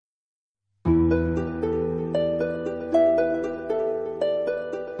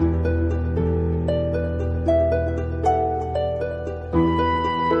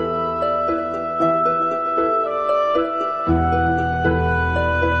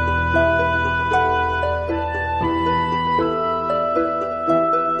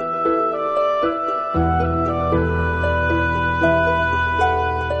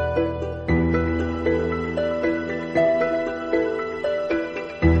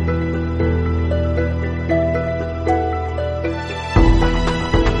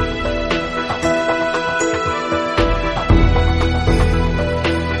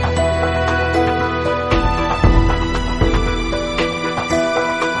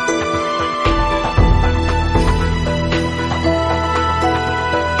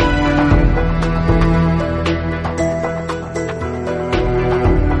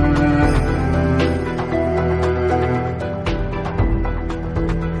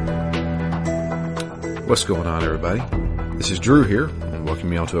What's going on, everybody? This is Drew here, and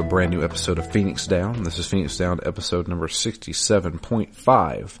welcome you all to a brand new episode of Phoenix Down. This is Phoenix Down episode number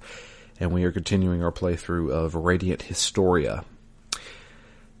 67.5, and we are continuing our playthrough of Radiant Historia.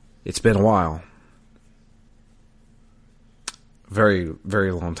 It's been a while. Very,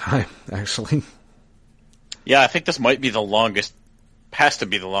 very long time, actually. Yeah, I think this might be the longest, has to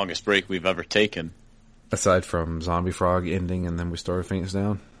be the longest break we've ever taken. Aside from Zombie Frog ending, and then we started Phoenix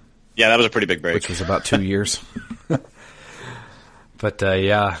Down. Yeah, that was a pretty big break. Which was about 2 years. But,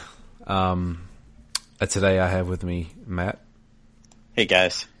 today I have with me Matt. Hey,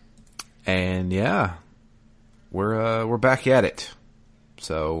 guys. And, yeah, we're back at it.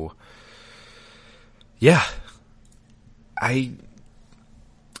 So, yeah. I'm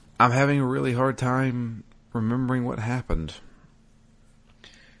having a really hard time remembering what happened.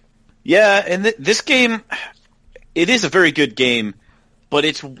 Yeah, and this game, it is a very good game, but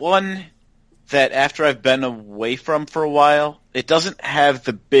it's one that after I've been away from for a while, it doesn't have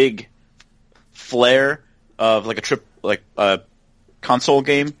the big flair of like a console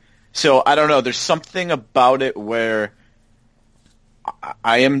game. So I don't know, there's something about it where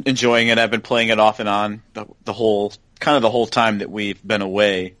I am enjoying it. I've been playing it off and on the whole time that we've been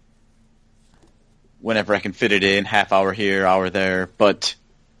away. Whenever I can fit it in, half hour here, hour there, but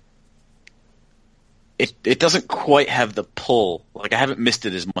it doesn't quite have the pull. Like, I haven't missed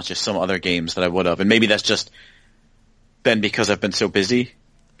it as much as some other games that I would have, and maybe that's just been because I've been so busy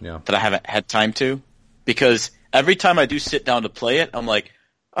that I haven't had time to. Because every time I do sit down to play it, I'm like,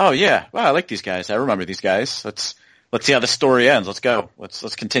 oh yeah, wow, I like these guys. I remember these guys. Let's see how the story ends. Let's go.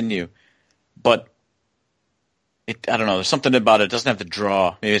 Let's continue. But I don't know. There's something about it. It doesn't have the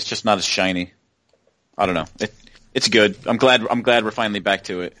draw. Maybe it's just not as shiny. I don't know. It's good. I'm glad we're finally back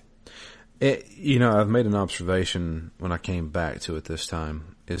to it. I've made an observation when I came back to it this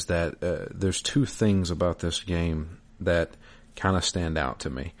time, is that there's two things about this game that kind of stand out to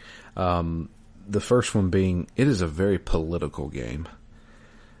me. The first one being, it is a very political game.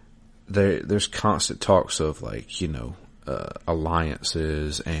 There's constant talks of,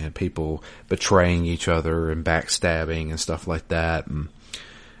 alliances and people betraying each other and backstabbing and stuff like that. And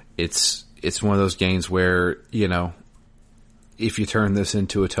it's one of those games where, if you turn this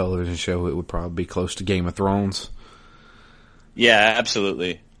into a television show, it would probably be close to Game of Thrones. Yeah,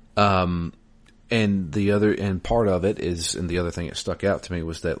 absolutely. And part of it is, and the other thing that stuck out to me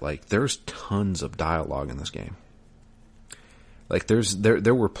was that, there's tons of dialogue in this game. There's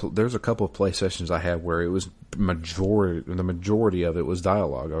a couple of play sessions I had where it was the majority of it was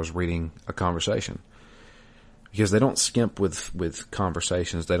dialogue. I was reading a conversation. Because they don't skimp with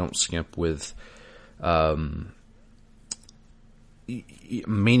conversations. They don't skimp with,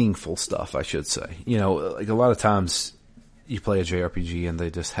 meaningful stuff, I should say. A lot of times you play a JRPG and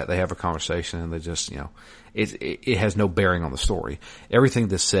they have a conversation and they just, it has no bearing on the story. Everything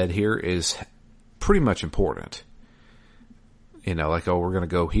that's said here is pretty much important. We're going to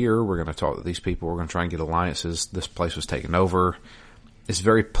go here, we're going to talk to these people, we're going to try and get alliances, this place was taken over. It's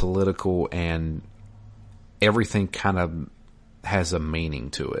very political, and everything kind of has a meaning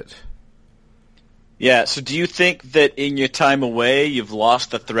to it. Yeah, so do you think that in your time away, you've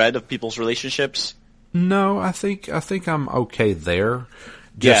lost the thread of people's relationships? No, I think I'm okay there.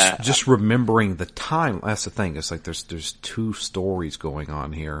 Just remembering the time. That's the thing. It's like there's two stories going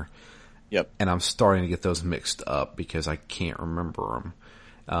on here. Yep. And I'm starting to get those mixed up because I can't remember them.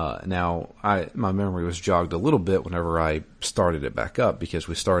 Now, my memory was jogged a little bit whenever I started it back up, because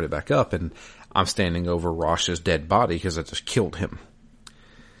we started it back up and I'm standing over Rosh's dead body because I just killed him.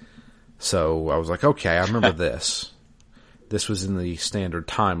 So I was like, okay, I remember this. This was in the standard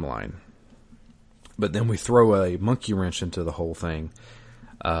timeline. But then we throw a monkey wrench into the whole thing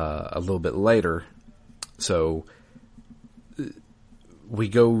a little bit later. So we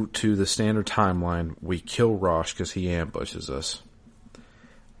go to the standard timeline. We kill Rosh because he ambushes us.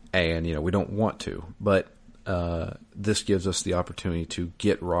 And, we don't want to. But this gives us the opportunity to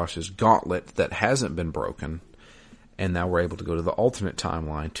get Rosh's gauntlet that hasn't been broken. And now we're able to go to the alternate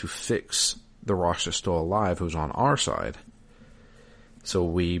timeline to fix the Rosh that's still alive who's on our side. So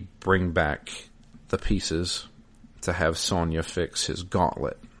we bring back the pieces to have Sonya fix his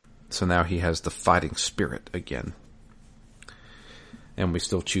gauntlet. So now he has the fighting spirit again. And we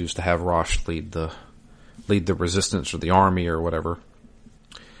still choose to have Rosh lead the resistance or the army or whatever.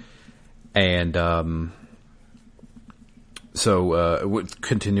 And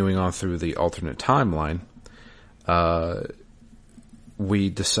continuing on through the alternate timeline, we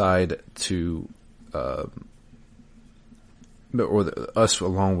decide to, us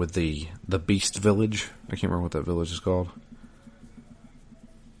along with the Beast Village. I can't remember what that village is called.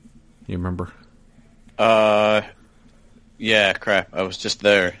 You remember? Yeah, crap. I was just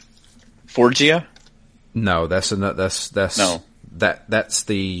there. Forgia? No, that's No. That's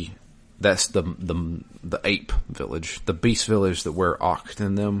the ape village, the beast village that where Oct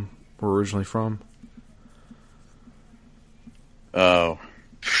and them were originally from. Oh.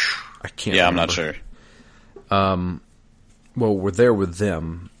 I can't. Yeah, remember. I'm not sure. Well, we're there with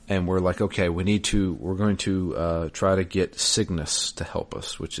them, and we're like, okay, we're going to try to get Cygnus to help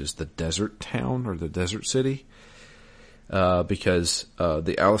us, which is the desert town or the desert city, because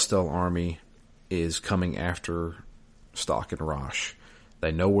the Alistel army is coming after Stock and Rosh.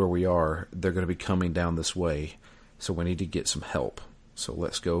 They know where we are. They're going to be coming down this way, so we need to get some help. So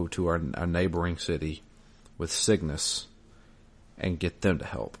let's go to our neighboring city with Cygnus and get them to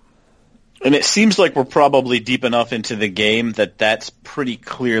help. And it seems like we're probably deep enough into the game that that's pretty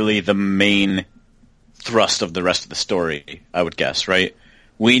clearly the main thrust of the rest of the story, I would guess, right?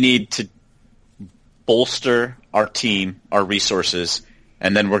 We need to bolster our team, our resources,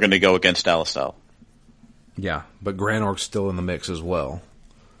 and then we're going to go against Alistel. Yeah, but Granorg's still in the mix as well.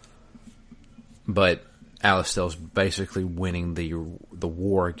 But Alistel's basically winning the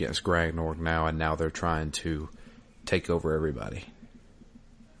war against Granorg now, and now they're trying to take over everybody.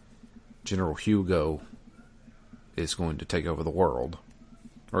 General Hugo is going to take over the world,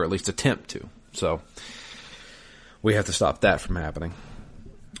 or at least attempt to. So we have to stop that from happening.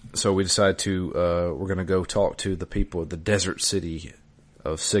 So we decide we're going to go talk to the people of the desert city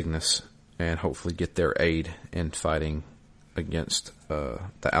of Cygnus and hopefully get their aid in fighting against the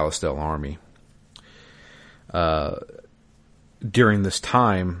Alistel army. During this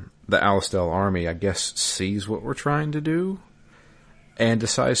time, the Alistel army, I guess, sees what we're trying to do and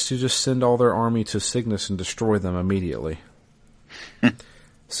decides to just send all their army to Cygnus and destroy them immediately.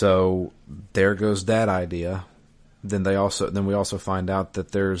 So there goes that idea. Then we also find out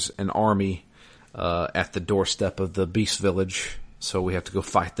that there's an army at the doorstep of the Beast Village, so we have to go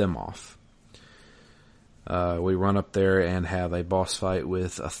fight them off. We run up there and have a boss fight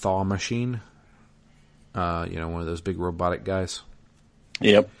with a Thaw machine. One of those big robotic guys.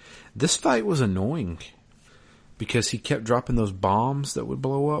 Yep. This fight was annoying because he kept dropping those bombs that would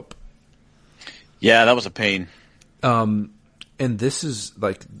blow up. Yeah, that was a pain. And this is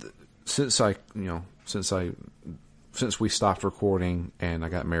like since we stopped recording and I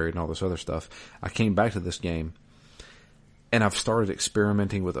got married and all this other stuff, I came back to this game and I've started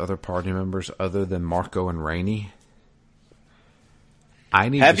experimenting with other party members other than Marco and Rainey.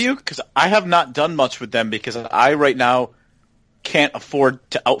 Have you? Because I have not done much with them because I right now can't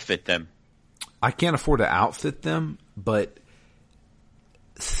afford to outfit them. I can't afford to outfit them, but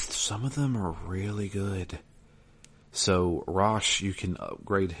some of them are really good. So Rosh, you can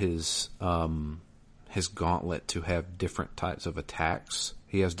upgrade his gauntlet to have different types of attacks.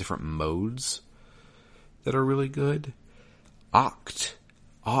 He has different modes that are really good. Oct,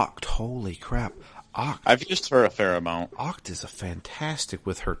 holy crap. Oct. I've used her a fair amount. Oct is fantastic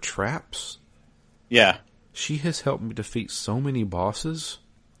with her traps. Yeah. She has helped me defeat so many bosses.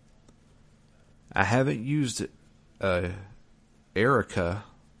 I haven't used Erica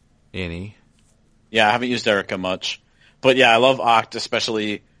any. Yeah, I haven't used Erica much. But yeah, I love Oct,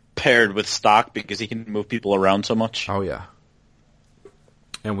 especially paired with Stock because he can move people around so much. Oh, yeah.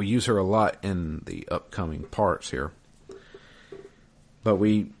 And we use her a lot in the upcoming parts here. But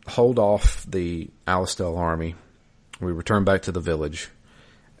we hold off the Alistel army. We return back to the village.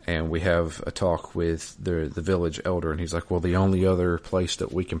 And we have a talk with the village elder. And he's like, well, the only other place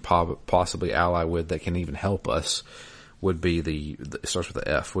that we can possibly ally with that can even help us would be it starts with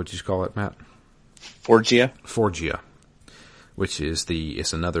the F. What did you call it, Matt? Forgia. Which is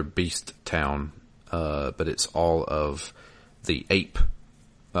it's another beast town. But it's all of the ape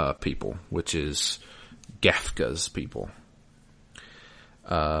people, which is Gafka's people.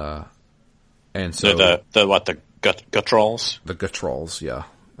 And so the Gutrolls? The Gutrolls, yeah.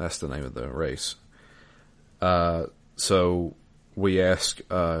 That's the name of the race. So we ask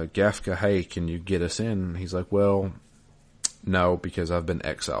Gafka, hey, can you get us in? And he's like, well, no, because I've been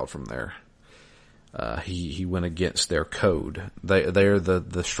exiled from there. He went against their code. They're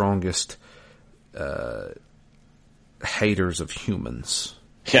the strongest haters of humans.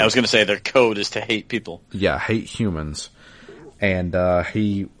 Yeah, I was going to say their code is to hate people. Yeah, hate humans. And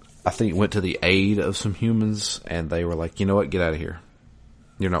he, I think, went to the aid of some humans, and they were like, you know what, get out of here.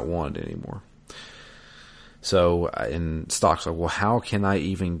 You're not wanted anymore. So, and Stock's like, well, how can I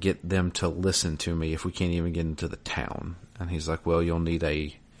even get them to listen to me if we can't even get into the town? And he's like, well, you'll need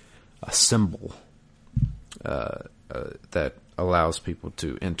a symbol that allows people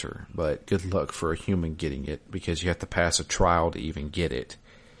to enter. But good luck for a human getting it, because you have to pass a trial to even get it.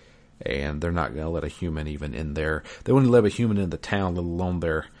 and they're not going to let a human even in there. They wouldn't let a human in the town, let alone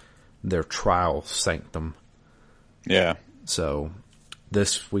their trial sanctum. Yeah. So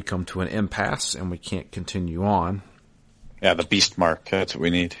we come to an impasse, and we can't continue on. Yeah, the beast mark. That's what we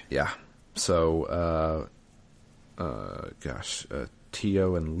need. Yeah. So,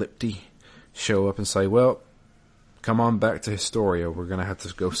 Tio and Lipti show up and say, well, come on back to Historia. We're going to have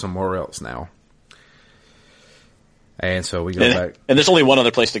to go somewhere else now. And so we go back. And there's only one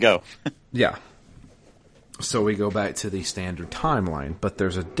other place to go. Yeah. So we go back to the standard timeline, but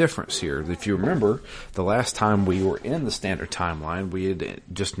there's a difference here. If you remember, the last time we were in the standard timeline, we had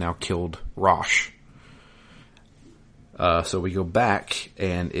just now killed Rosh. So we go back,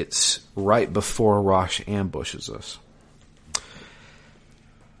 and it's right before Rosh ambushes us.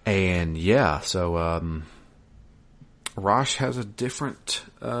 And yeah, so Rosh has a different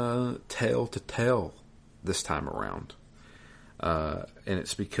tale to tell this time around. And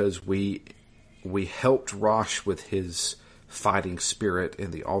it's because we helped Rosh with his fighting spirit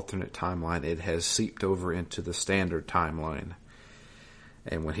in the alternate timeline. It has seeped over into the standard timeline.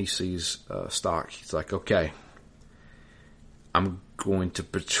 And when he sees Stock, he's like, okay, I'm going to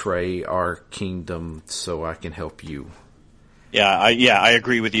betray our kingdom so I can help you. I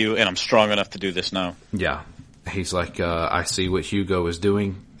agree with you, and I'm strong enough to do this now. Yeah. He's like, I see what Hugo is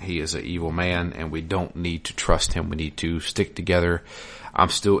doing. He is an evil man, and we don't need to trust him. We need to stick together.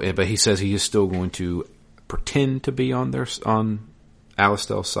 But he says he is still going to pretend to be on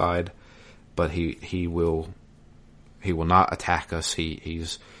Alastel's side, but he will not attack us.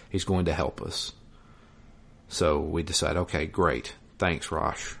 He's going to help us. So we decide, okay, great. Thanks,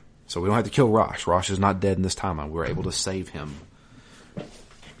 Rosh. So we don't have to kill Rosh. Rosh is not dead in this timeline. We were able to save him.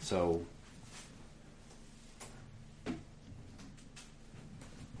 So,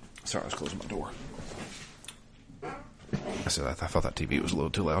 sorry, I was closing my door. I thought that TV was a little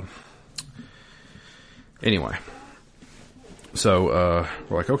too loud. Anyway, so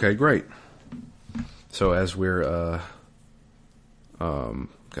we're like, okay, great. So as we're,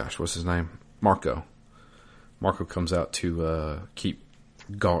 what's his name? Marco. Marco comes out to keep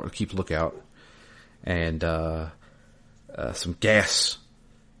lookout, and some gas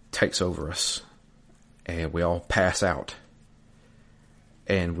takes over us, and we all pass out,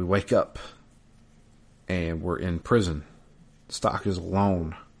 and we wake up, and we're in prison. Stock is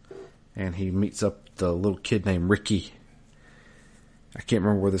alone, and he meets up with a little kid named Ricky. I can't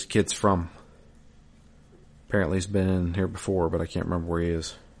remember where this kid's from. Apparently he's been in here before, but I can't remember where he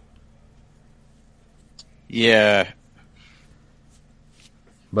is. Yeah.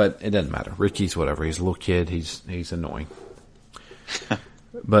 But it doesn't matter. Ricky's whatever. He's a little kid. He's annoying.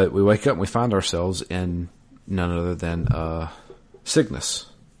 But we wake up and we find ourselves in none other than Cygnus,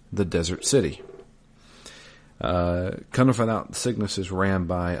 the desert city. Come to find out, Cygnus is ran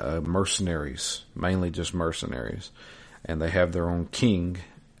by mercenaries, mainly just mercenaries. And they have their own king,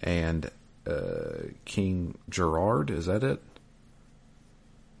 and King Gerard, is that it?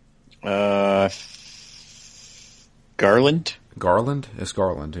 Garland? Garland? It's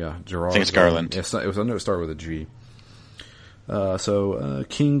Garland, yeah. Gerard. I think it's Garland. Yes, I know it started with a G. So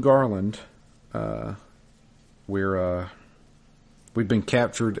King Garland, we've been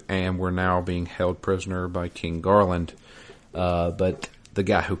captured, and we're now being held prisoner by King Garland. But the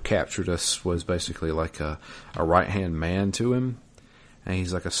guy who captured us was basically like a right-hand man to him. And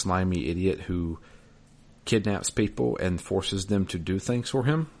he's like a slimy idiot who kidnaps people and forces them to do things for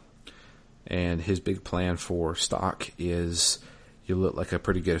him. And his big plan for Stock is, you look like a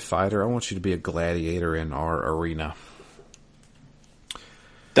pretty good fighter. I want you to be a gladiator in our arena.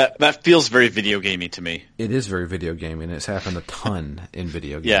 That feels very video gamey to me. It is very video gamey, and it's happened a ton in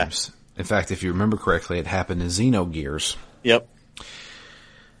video games. Yeah. In fact, if you remember correctly, it happened in Xenogears. Yep.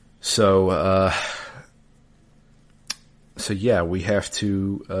 So yeah, we have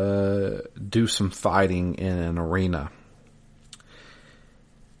to do some fighting in an arena.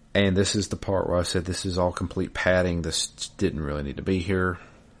 And this is the part where I said this is all complete padding. This didn't really need to be here.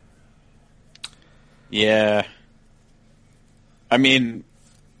 Yeah. I mean,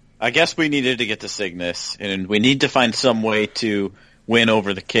 I guess we needed to get to Cygnus, and we need to find some way to win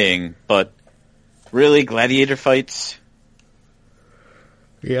over the king, but really, gladiator fights?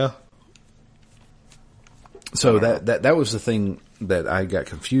 Yeah. So that was the thing that I got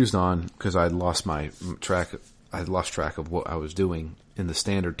confused on, because I lost track of what I was doing in the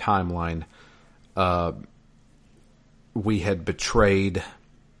standard timeline. We had betrayed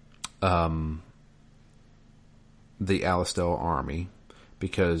the Alastel army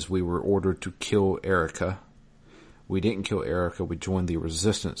because we were ordered to kill Erica. We didn't kill Erica. We joined the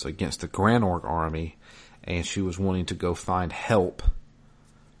resistance against the Granorg army, and she was wanting to go find help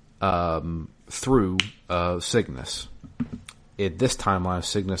through Cygnus. In this timeline,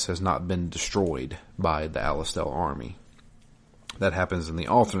 Cygnus has not been destroyed by the Alistel army. That happens in the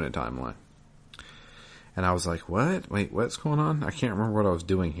alternate timeline. And I was like, what? Wait, what's going on? I can't remember what I was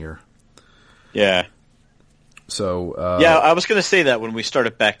doing here. Yeah. So, yeah, I was going to say that when we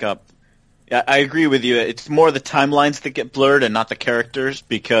started back up. I agree with you. It's more the timelines that get blurred and not the characters,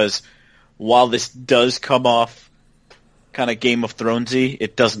 because while this does come off kind of Game of Thronesy,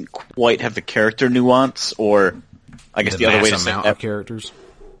 it doesn't quite have the character nuance, or I guess the other way to say amount of characters.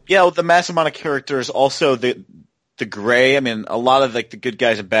 Yeah, well, the mass amount of characters, also the gray. I mean, a lot of like the good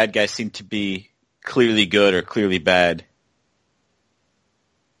guys and bad guys seem to be clearly good or clearly bad.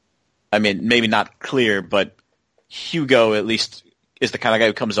 I mean, maybe not clear, but Hugo at least is the kind of guy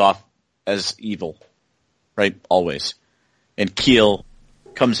who comes off as evil, right? Always. And Keel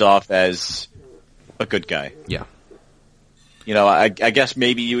comes off as a good guy. Yeah. You know, I guess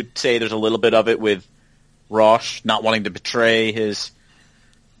maybe you would say there's a little bit of it with Rosh not wanting to betray his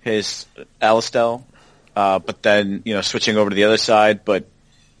Alistel, but then, you know, switching over to the other side, but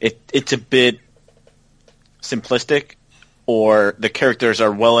it's a bit simplistic, or the characters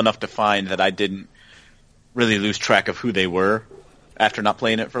are well enough defined that I didn't really lose track of who they were after not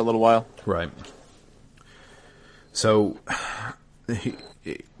playing it for a little while. Right. So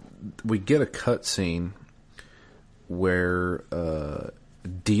we get a cutscene where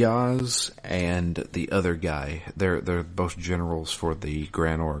Diaz and the other guy, they're both generals for the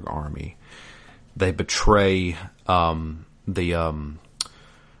Grand Org army. They betray hang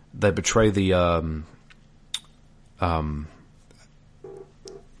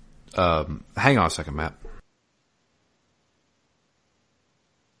on a second, Matt.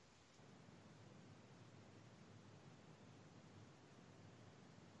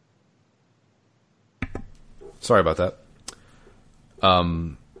 Sorry about that.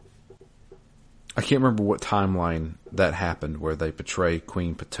 I can't remember what timeline that happened where they betray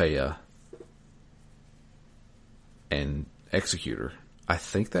Queen Patea and Executor. I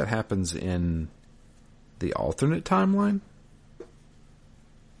think that happens in the alternate timeline.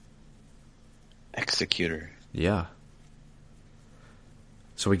 Executor. Yeah.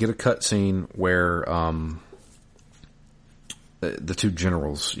 So we get a cutscene where the two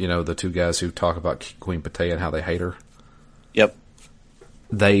generals, you know, the two guys who talk about Queen Patea and how they hate her. Yep.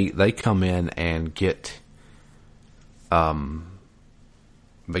 They come in and get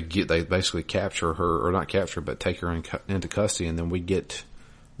they basically capture her, or not capture, but take her into custody, and then we get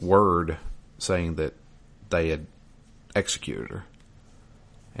word saying that they had executed her,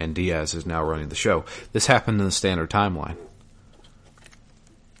 and Diaz is now running the show. This happened in the standard timeline,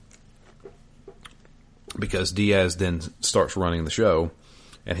 because Diaz then starts running the show,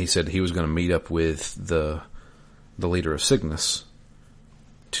 and he said he was going to meet up with the leader of Cygnus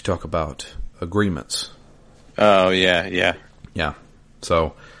to talk about agreements. Oh, yeah, yeah. Yeah.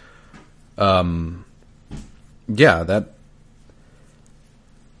 So, yeah, that,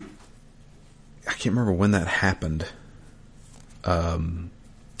 I can't remember when that happened. I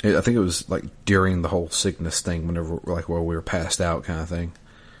think it was like during the whole Cygnus thing, whenever, like, while we were passed out kind of thing.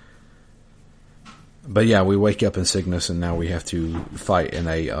 But yeah, we wake up in Cygnus, and now we have to fight in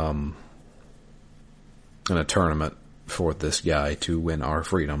a tournament for this guy to win our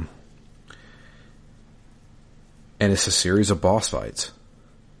freedom. And it's a series of boss fights.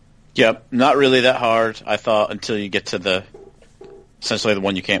 Yep, not really that hard, I thought, until you get to essentially the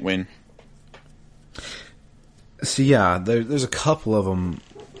one you can't win. So yeah, there's a couple of them.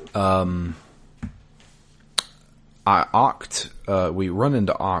 We run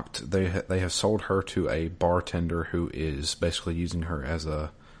into Oct. They have sold her to a bartender who is basically using her as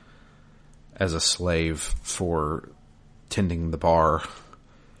a slave for tending the bar.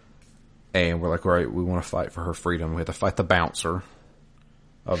 And we're like, all right, we want to fight for her freedom. We have to fight the bouncer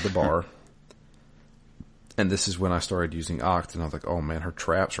of the bar. And this is when I started using Oct, and I was like, oh man, her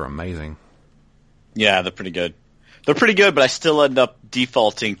traps are amazing. Yeah, they're pretty good. They're pretty good, but I still end up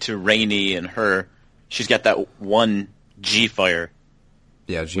defaulting to Rainey and her. She's got that one G-Fire.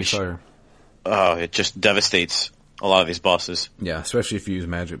 Yeah, G-Fire. Oh, it just devastates a lot of these bosses. Yeah, especially if you use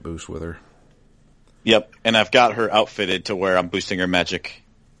Magic Boost with her. Yep, and I've got her outfitted to where I'm boosting her magic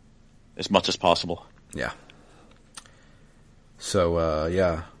as much as possible. Yeah. So,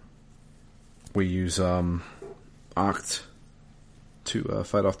 yeah. We use Oct to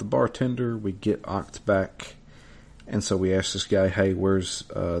fight off the bartender. We get Oct back. And so we ask this guy, hey, where's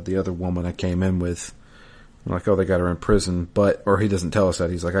the other woman I came in with? I'm like, oh, they got her in prison. Or he doesn't tell us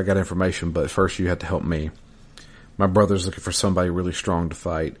that. He's like, I got information, but first you have to help me. My brother's looking for somebody really strong to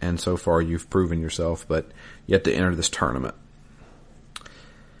fight, and so far you've proven yourself, but you have to enter this tournament.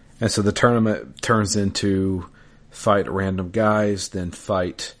 And so the tournament turns into fight random guys, then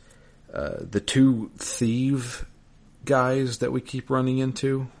fight the two thief guys that we keep running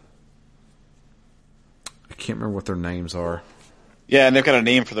into. I can't remember what their names are. Yeah, and they've got a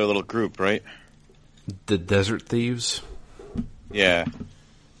name for their little group, right? The Desert Thieves. Yeah.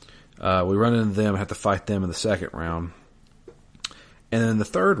 We run into them, have to fight them in the second round. And then in the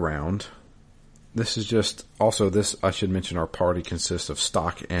third round, this is just... Also, this, I should mention, our party consists of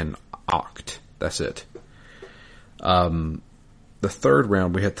Stock and Oct. That's it. The third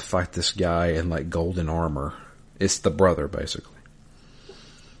round, we have to fight this guy in, like, golden armor. It's the brother, basically.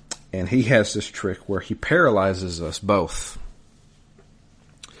 And he has this trick where he paralyzes us both.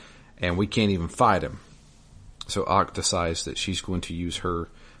 And we can't even fight him. So Oct decides that she's going to use her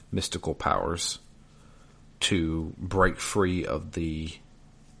mystical powers to break free of the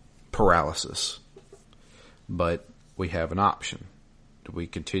paralysis. But we have an option. Do we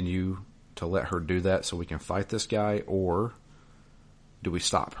continue to let her do that so we can fight this guy, or do we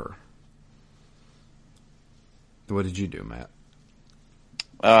stop her? What did you do, Matt?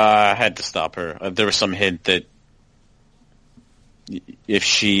 I had to stop her. There was some hint that if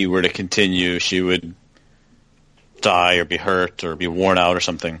she were to continue, she would die or be hurt or be worn out or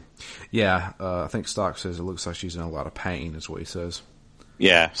something. Yeah, I think Stock says it looks like she's in a lot of pain, is what he says.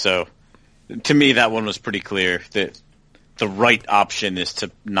 Yeah, so to me that one was pretty clear that the right option is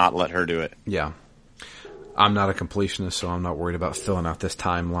to not let her do it. Yeah. I'm not a completionist, so I'm not worried about filling out this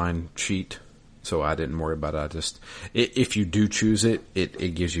timeline sheet. So I didn't worry about it. I just, if you do choose it,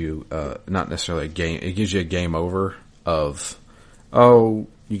 it gives you, not necessarily a game, it gives you a game over of, oh,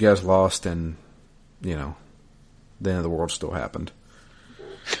 you guys lost and, you know, the end of the world still happened.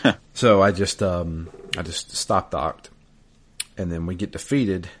 So I just stopped Oct, and then we get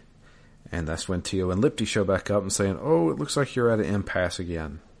defeated, and that's when Tio and Lipty show back up and saying, oh, it looks like you're at an impasse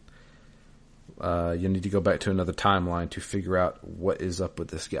again. You need to go back to another timeline to figure out what is up with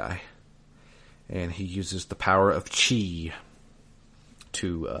this guy. And he uses the power of Chi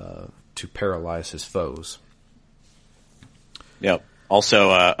to paralyze his foes. Yep. Also,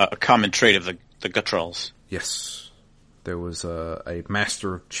 a common trait of the Guttrolls. Yes. There was a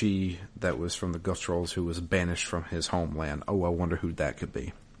master of Chi that was from the Guttrolls who was banished from his homeland. Oh, I wonder who that could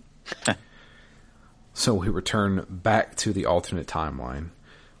be. So we return back to the alternate timeline.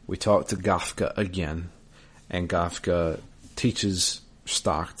 We talk to Gafka again, and Gafka teaches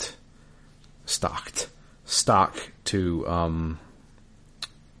Stock to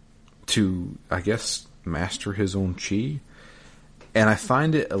I guess master his own chi, and I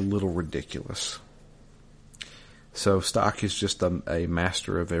find it a little ridiculous. So Stock is just a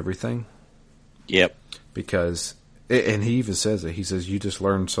master of everything. Yep. Because, and he even says it. He says you just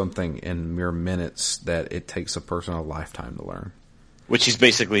learn something in mere minutes that it takes a person a lifetime to learn. Which he's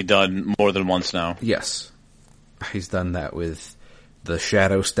basically done more than once now. Yes, he's done that with the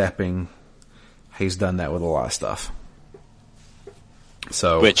shadow stepping. He's done that with a lot of stuff.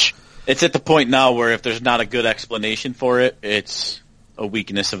 So, which it's at the point now where if there's not a good explanation for it, it's a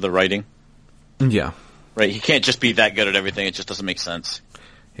weakness of the writing. Yeah. Right, he can't just be that good at everything. It just doesn't make sense.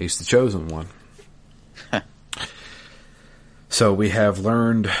 He's the chosen one. So we have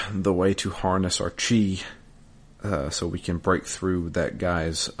learned the way to harness our chi, so we can break through that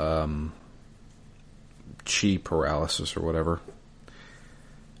guy's chi paralysis or whatever.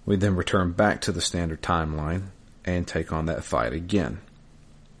 We then return back to the standard timeline and take on that fight again.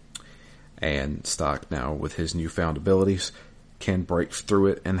 And Stock now, with his newfound abilities, can break through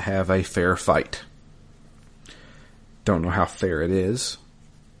it and have a fair fight. Don't know how fair it is.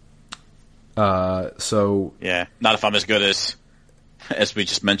 So yeah, not if I'm as good as we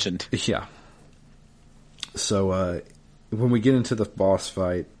just mentioned. Yeah. So when we get into the boss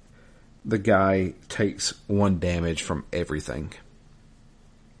fight, the guy takes 1 damage from everything,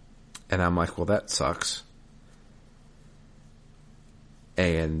 and I'm like, well, that sucks.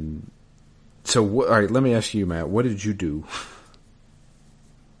 And so, all right, let me ask you, Matt, what did you do?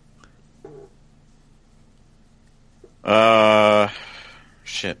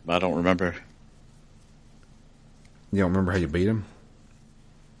 Shit, I don't remember. You don't remember how you beat him?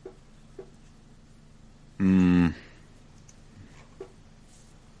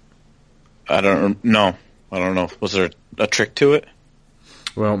 I don't know. Was there a trick to it?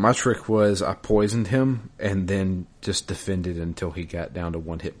 Well, my trick was I poisoned him and then just defended until he got down to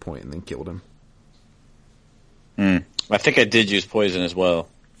 1 hit point and then killed him. I think I did use poison as well.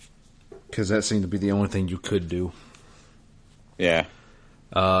 Because that seemed to be the only thing you could do. Yeah.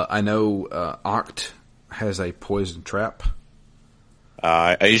 I know Oct has a poison trap.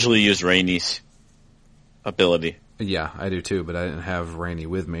 I usually use Rainy's ability. Yeah, I do too, but I didn't have Randy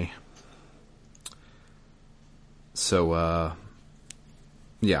with me. So,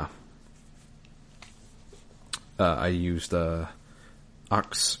 yeah. I used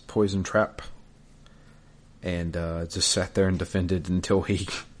Ox Poison Trap and just sat there and defended until he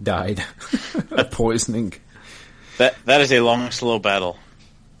died of poisoning. That is a long, slow battle.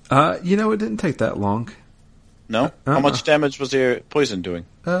 It didn't take that long. No? How much damage was your poison doing?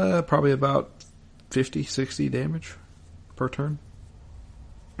 Probably about 50, 60 damage per turn.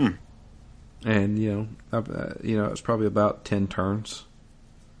 And, it was probably about 10 turns.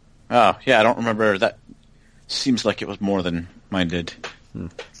 Oh, yeah, I don't remember. That seems like it was more than mine did.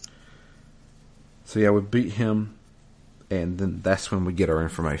 So, yeah, we beat him, and then that's when we get our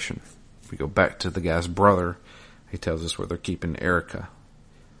information. We go back to the guy's brother. He tells us where they're keeping Erica.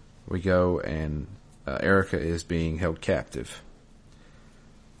 We go, and Erica is being held captive.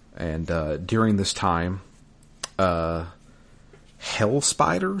 And during this time, hell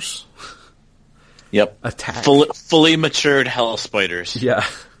spiders... Yep. Attack. Fully matured hell spiders. Yeah.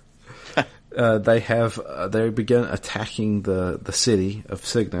 They begin attacking the city of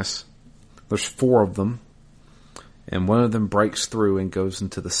Cygnus. There's 4 of them. And one of them breaks through and goes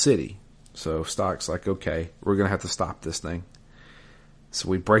into the city. So Stock's like, okay, we're going to have to stop this thing. So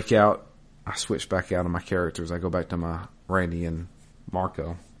we break out. I switch back out of my characters. I go back to my Randy and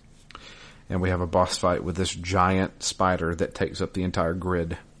Marco. And we have a boss fight with this giant spider that takes up the entire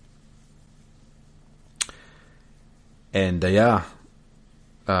grid. And, we're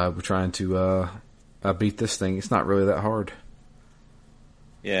trying to beat this thing. It's not really that hard.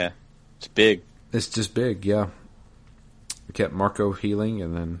 Yeah, it's big. It's just big, yeah. We kept Marco healing,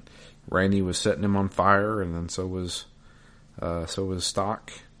 and then Randy was setting him on fire, and then so was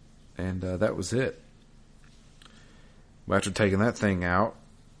Stock, and that was it. Well, after taking that thing out,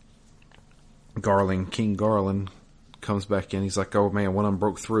 King Garland comes back in. He's like, oh man, one of them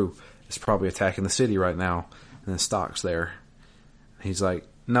broke through. It's probably attacking the city right now. And then Stock's there. He's like,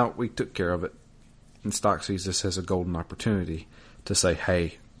 no, we took care of it. And Stock sees this as a golden opportunity to say,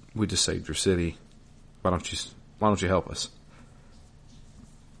 hey, we just saved your city. Why don't you help us?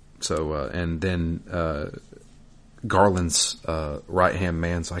 So, and then Garland's right-hand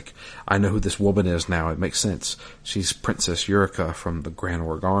man's like, I know who this woman is now. It makes sense. She's Princess Eureka from the Grand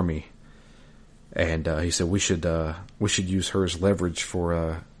Org Army. And he said we should use her as leverage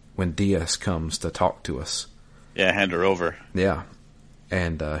for when Diaz comes to talk to us. Yeah, hand her over. Yeah.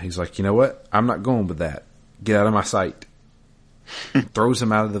 And he's like, you know what? I'm not going with that. Get out of my sight. Throws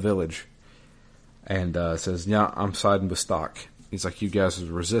him out of the village. And says, yeah, I'm siding with Stock. He's like, you guys are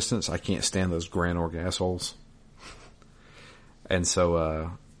the resistance. I can't stand those Grand Org assholes. And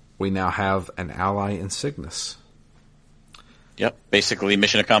so we now have an ally in Cygnus. Yep, basically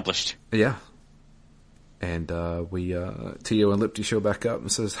mission accomplished. Yeah. And Tio and Lipty show back up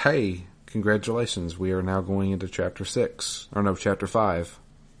and says, hey, congratulations, we are now going into chapter 5.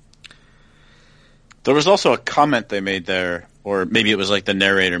 There was also a comment they made there, or maybe it was like the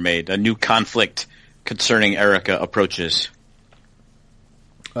narrator made, a new conflict concerning Erica approaches.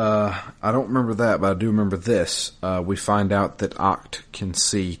 I don't remember that, but I do remember this. We find out that Oct can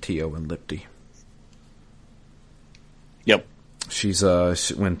see Tio and Lipty. Yep. She's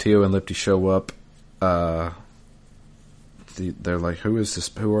when Tio and Lipty show up, they're like, who is this?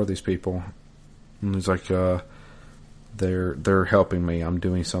 Who are these people? And he's like, they're helping me. I'm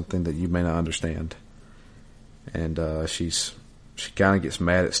doing something that you may not understand. And she kind of gets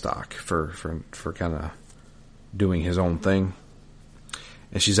mad at Stock for kind of doing his own thing.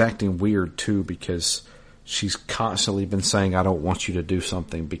 And she's acting weird too because she's constantly been saying, I don't want you to do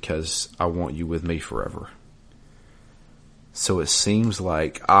something because I want you with me forever. So it seems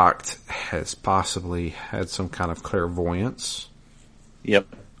like Oct has possibly had some kind of clairvoyance.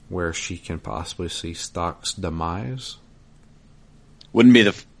 Yep. Where she can possibly see Stock's demise. Wouldn't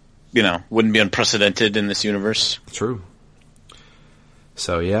be unprecedented in this universe. True.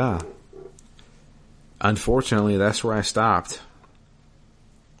 So yeah. Unfortunately, that's where I stopped.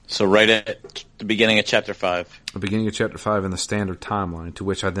 So right at the beginning of Chapter 5. The beginning of Chapter 5 in the standard timeline, to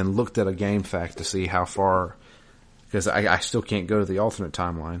which I then looked at a game fact to see how far... Because I still can't go to the alternate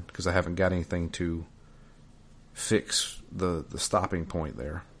timeline, because I haven't got anything to fix the stopping point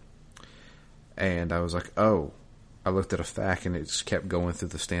there. And I was like, oh... I looked at a fact, and it just kept going through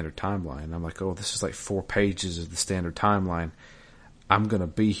the standard timeline. And I'm like, oh, this is like 4 pages of the standard timeline. I'm going to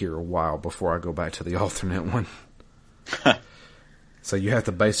be here a while before I go back to the alternate one. So you have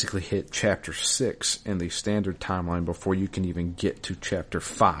to basically hit Chapter 6 in the standard timeline before you can even get to Chapter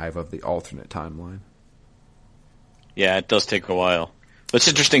 5 of the alternate timeline. Yeah, it does take a while. But it's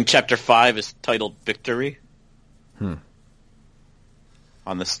interesting, Chapter 5 is titled Victory.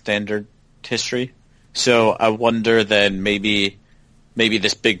 on the standard history. So I wonder then maybe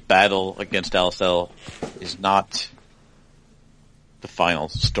this big battle against LSL is not the final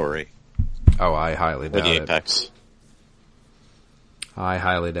story. Oh, I highly doubt the it. Apex. I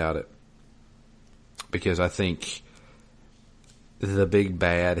highly doubt it. Because I think the big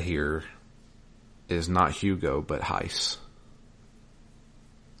bad here is not Hugo, but Heist.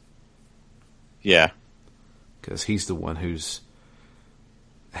 Yeah. Because he's the one who's...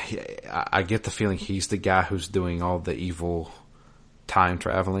 I get the feeling he's the guy who's doing all the evil time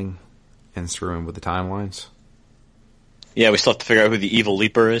traveling and screwing with the timelines. Yeah, we still have to figure out who the evil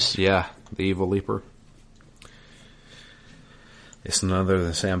leaper is. Yeah, the evil leaper. It's none other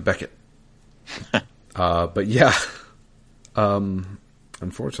than Sam Beckett. But yeah,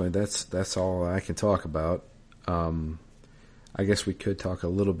 unfortunately, that's all I can talk about. I guess we could talk a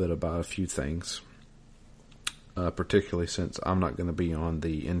little bit about a few things, particularly since I'm not going to be on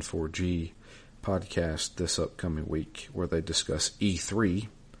the N4G podcast this upcoming week where they discuss E3.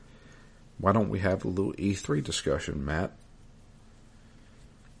 Why don't we have a little E3 discussion, Matt?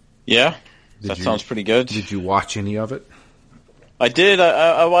 Yeah, sounds pretty good. Did you watch any of it? I did.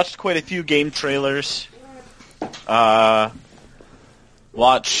 I watched quite a few game trailers.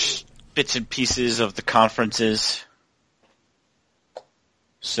 Watched bits and pieces of the conferences.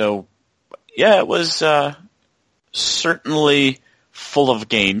 So, yeah, it was certainly full of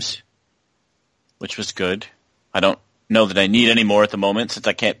games, which was good. I don't know that I need any more at the moment since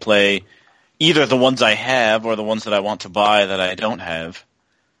I can't play either the ones I have or the ones that I want to buy that I don't have.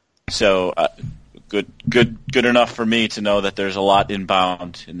 So, good enough for me to know that there's a lot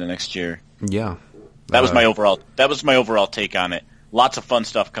inbound in the next year. Yeah. That was my overall take on it. Lots of fun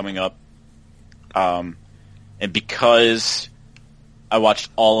stuff coming up. And because I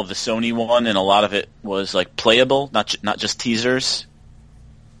watched all of the Sony one and a lot of it was like playable, not just teasers.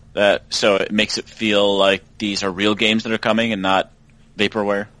 So it makes it feel like these are real games that are coming and not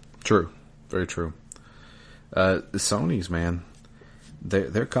vaporware. True. Very true. The Sony's, man,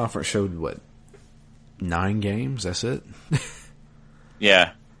 their conference showed what? 9 games, that's it?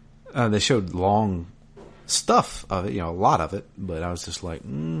 Yeah. They showed long stuff of it, a lot of it, but I was just like, I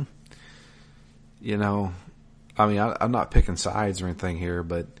mean, I'm not picking sides or anything here,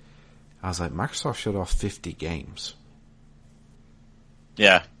 but I was like, Microsoft showed off 50 games.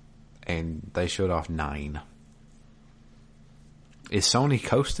 Yeah. And they showed off 9. Is Sony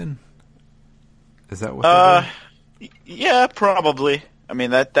coasting? Is that what they're doing? Yeah, probably. I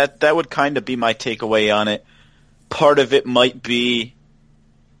mean, that would kind of be my takeaway on it. Part of it might be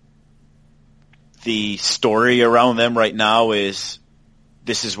the story around them right now is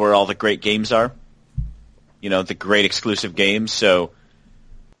this is where all the great games are. The great exclusive games. So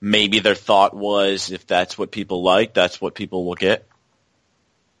maybe their thought was if that's what people like, that's what people will get.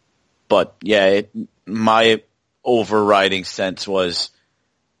 But yeah, my overriding sense was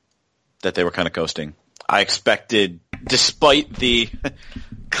that they were kind of coasting. I expected, despite the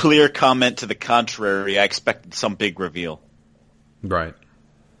clear comment to the contrary, I expected some big reveal. Right.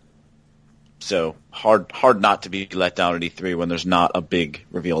 So hard not to be let down at E3 when there's not a big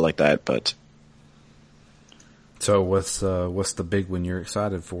reveal like that. But so what's the big one you're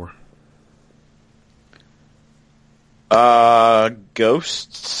excited for?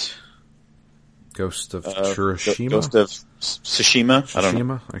 Ghosts. Ghost of Tsushima. Ghost of Tsushima. I don't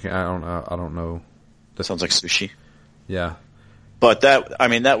know. Okay, I don't know. That sounds like sushi. Yeah. But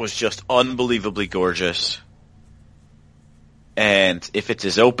that was just unbelievably gorgeous. And if it's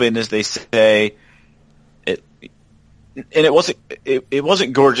as open as they say, it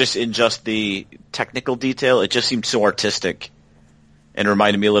wasn't gorgeous in just the technical detail. It just seemed so artistic, and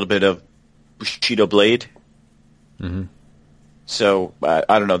reminded me a little bit of Bushido Blade. Mm-hmm. So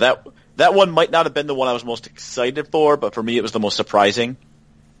I don't know, that one might not have been the one I was most excited for, but for me it was the most surprising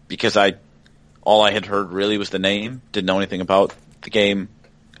because all I had heard really was the name. Didn't know anything about the game.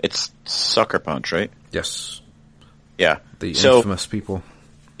 It's Sucker Punch, right? Yes. Yeah. The infamous people.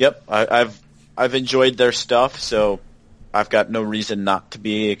 Yep. I've enjoyed their stuff, so I've got no reason not to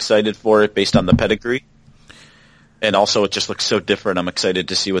be excited for it based on the pedigree. And also it just looks so different. I'm excited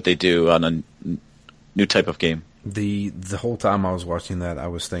to see what they do on a new type of game. The whole time I was watching that, I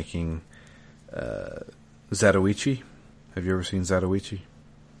was thinking Zatoichi. Have you ever seen Zatoichi?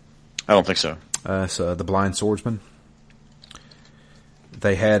 I don't think so. It's The Blind Swordsman.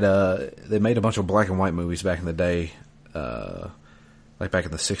 They made a bunch of black and white movies back in the day, like back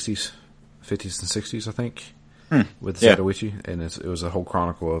in the 60s, 50s and 60s, I think, with Zatoichi. And it was a whole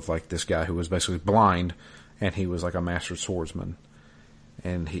chronicle of like this guy who was basically blind, and he was like a master swordsman.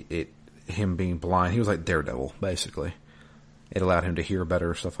 And him being blind. He was like Daredevil, basically. It allowed him to hear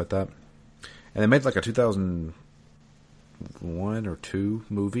better, stuff like that. And they made like a 2001 or 2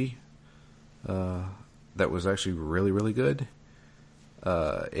 movie that was actually really, really good.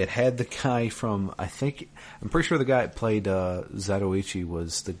 It had the guy from, I'm pretty sure the guy that played Zatoichi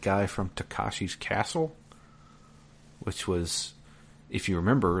was the guy from Takashi's Castle, which was, if you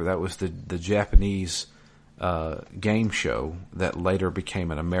remember, that was the Japanese game show that later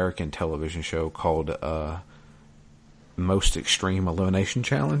became an American television show called Most Extreme Elimination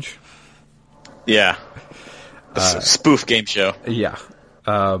Challenge. Yeah. Spoof game show. Yeah.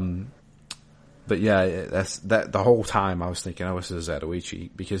 But yeah, that's that. The whole time I was thinking, oh, this is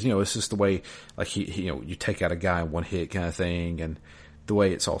Zatoichi, because it's just the way, like he you take out a guy in one hit kind of thing, and the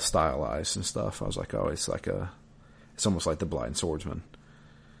way it's all stylized and stuff. I was like, oh, it's almost like the Blind Swordsman.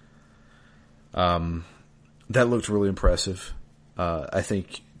 That looked really impressive. I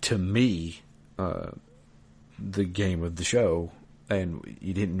think to me, the game of the show, and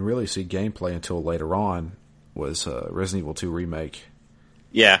you didn't really see gameplay until later on, was Resident Evil 2 Remake.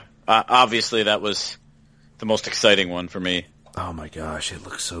 Yeah. Obviously, that was the most exciting one for me. Oh my gosh, it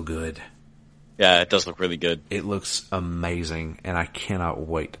looks so good. Yeah, it does look really good. It looks amazing, and I cannot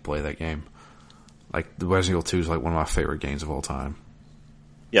wait to play that game. Like, the Resident Evil 2 is like one of my favorite games of all time.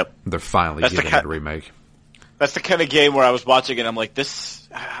 Yep. They're finally giving it a remake. That's the kind of game where I was watching it and I'm like,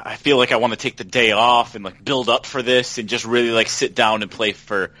 I feel like I want to take the day off and like build up for this and just really like sit down and play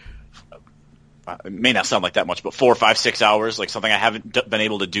for, it may not sound like that much, but 4, 5, 6 hours, like something I haven't been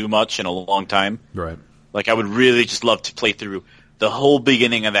able to do much in a long time. Right. Like, I would really just love to play through the whole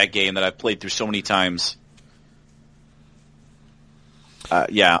beginning of that game that I've played through so many times.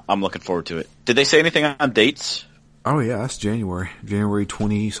 Yeah, I'm looking forward to it. Did they say anything on dates? Oh yeah, that's January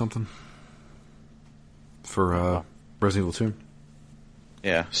 20-something for Resident Evil 2.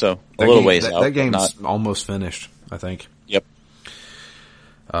 Yeah, so a little ways out. That game's almost finished, I think. Yep.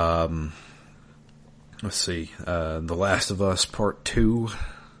 Let's see. The Last of Us Part 2.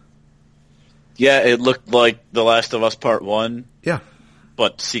 Yeah, it looked like The Last of Us Part 1. Yeah.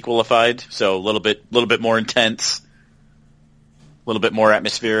 But sequelified, so a little bit more intense, a little bit more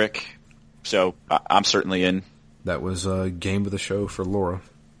atmospheric. So I'm certainly in. That was a game of the show for Laura.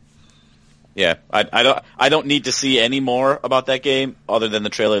 Yeah, I don't need to see any more about that game other than the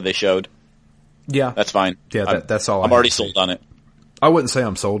trailer they showed. Yeah, that's fine. Yeah, that's all. I'm already sold on it. I wouldn't say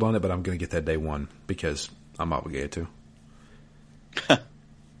I'm sold on it, but I'm going to get that day one because I'm obligated to.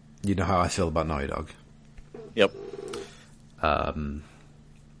 You know how I feel about Naughty Dog. Yep.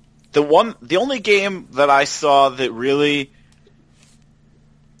 The only game that I saw that really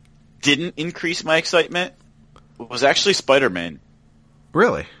didn't increase my excitement was actually Spider-Man.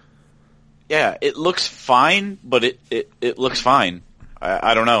 Really? Yeah, it looks fine, but it looks fine.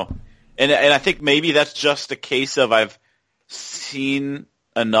 I don't know. And I think maybe that's just a case of I've seen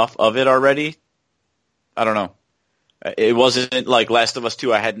enough of it already. I don't know. It wasn't like Last of Us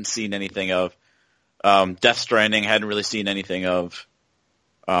 2 I hadn't seen anything of. Death Stranding I hadn't really seen anything of.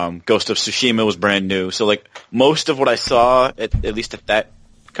 Ghost of Tsushima was brand new. So like most of what I saw, at least at that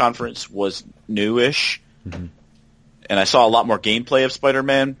conference, was newish. Mm-hmm. And I saw a lot more gameplay of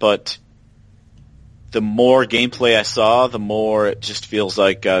Spider-Man, but the more gameplay I saw, the more it just feels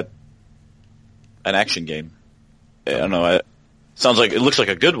like an action game. I don't know. It looks like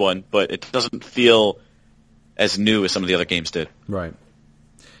a good one, but it doesn't feel as new as some of the other games did. Right.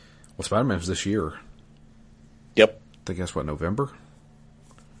 Well, Spider-Man was this year. Yep. I think that's what, November?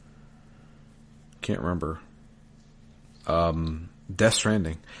 Can't remember. Death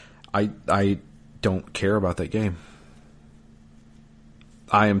Stranding. I don't care about that game.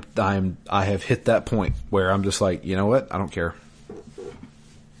 I have hit that point where I'm just like, you know what? I don't care.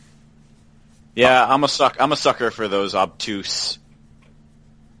 Yeah, I'm a sucker for those obtuse.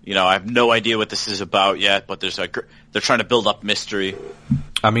 I have no idea what this is about yet, but they're trying to build up mystery.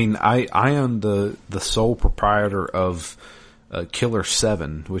 I mean, I am the sole proprietor of Killer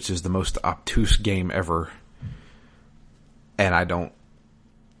 7, which is the most obtuse game ever, and I don't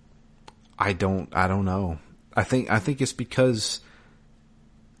know. I think it's because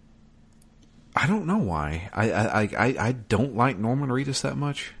I don't know why. I don't like Norman Reedus that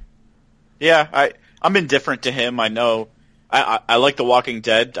much. Yeah, I'm indifferent to him. I know. I like The Walking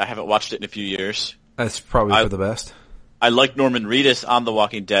Dead. I haven't watched it in a few years. That's probably for the best. I like Norman Reedus on The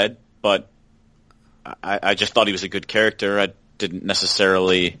Walking Dead, but I just thought he was a good character. I didn't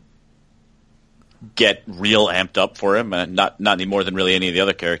necessarily get real amped up for him, and not any more than really any of the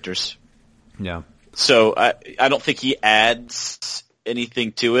other characters. Yeah. So I don't think he adds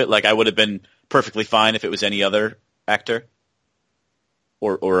anything to it. Like, I would have been perfectly fine if it was any other actor.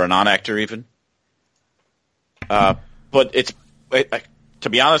 or a non-actor even. But to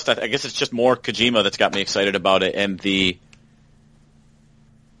be honest, I guess it's just more Kojima that's got me excited about it, and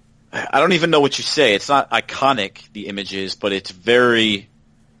I don't even know what you say. It's not iconic, the images, but it's very...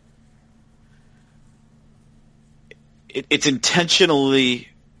 It's intentionally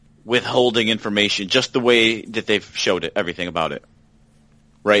withholding information, just the way that they've showed it, everything about it.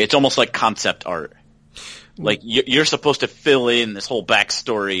 Right? It's almost like concept art. Like, you're supposed to fill in this whole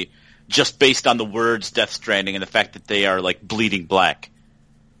backstory just based on the words Death Stranding and the fact that they are, like, bleeding black.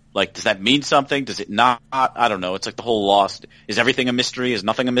 Like, does that mean something? Does it not? I don't know. It's like the whole Lost. Is everything a mystery? Is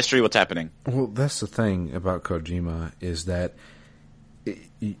nothing a mystery? What's happening? Well, that's the thing about Kojima is that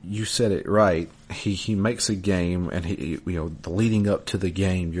you said it right. He makes a game, and the leading up to the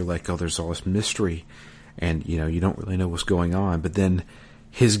game, you're like, oh, there's all this mystery, and you don't really know what's going on. But then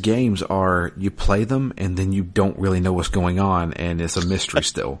his games are, you play them, and then you don't really know what's going on, and it's a mystery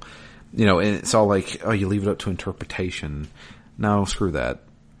still. And it's all like, oh, you leave it up to interpretation. No, screw that.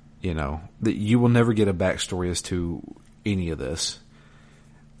 You will never get a backstory as to any of this.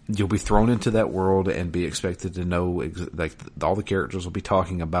 You'll be thrown into that world and be expected to know, like, all the characters will be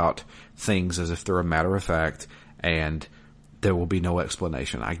talking about things as if they're a matter of fact, and there will be no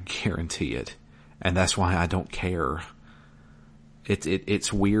explanation. I guarantee it. And that's why I don't care.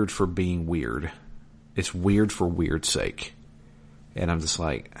 It's weird for being weird. It's weird for weird's sake. And I'm just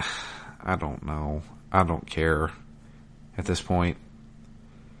like, I don't know. I don't care at this point.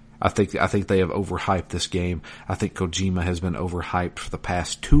 I think they have overhyped this game. I think Kojima has been overhyped for the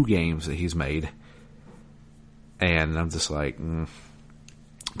past 2 games that he's made. And I'm just like,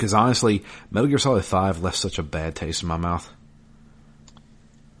 because honestly, Metal Gear Solid 5 left such a bad taste in my mouth.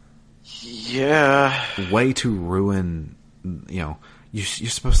 Yeah. Way to ruin, you're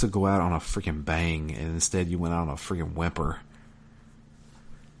supposed to go out on a freaking bang, and instead you went out on a freaking whimper.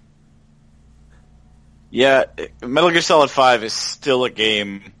 Yeah, Metal Gear Solid 5 is still a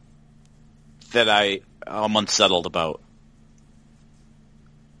game that I'm unsettled about.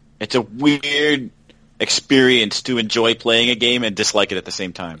 It's a weird experience to enjoy playing a game and dislike it at the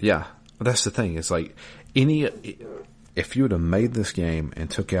same time. Yeah, that's the thing. It's like, if you would have made this game and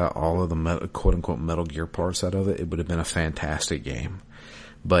took out all of the quote-unquote Metal Gear parts out of it, it would have been a fantastic game.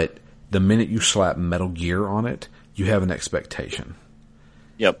 But the minute you slap Metal Gear on it, you have an expectation.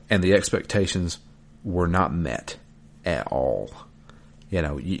 Yep. And the expectations were not met at all.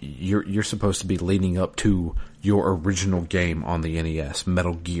 You're supposed to be leading up to your original game on the NES,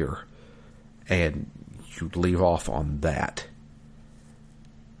 Metal Gear, and you leave off on that.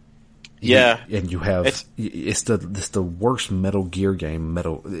 Yeah, and you have it's the worst Metal Gear game.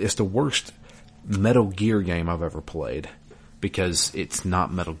 It's the worst Metal Gear game I've ever played because it's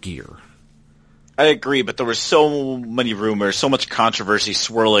not Metal Gear. I agree, but there were so many rumors, so much controversy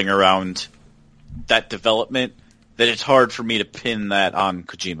swirling around that development that it's hard for me to pin that on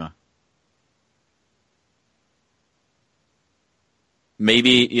Kojima.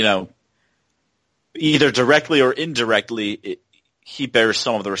 Maybe, either directly or indirectly, he bears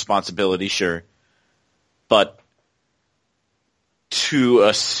some of the responsibility, sure. But to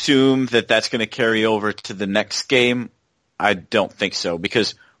assume that that's going to carry over to the next game, I don't think so.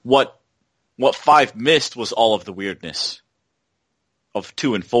 Because what 5 missed was all of the weirdness of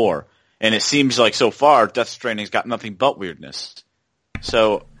 2 and 4. And it seems like so far, Death Stranding's got nothing but weirdness.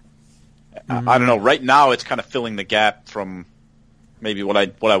 So, I don't know. Right now, it's kind of filling the gap from maybe what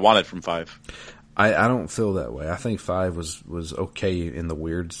I wanted from 5. I don't feel that way. I think 5 was okay in the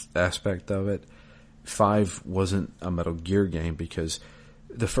weird aspect of it. 5 wasn't a Metal Gear game because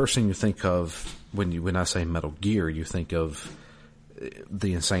the first thing you think of when I say Metal Gear, you think of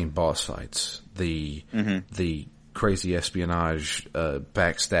the insane boss fights, the crazy espionage,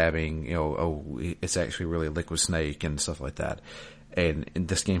 backstabbing, it's actually really Liquid Snake and stuff like that. And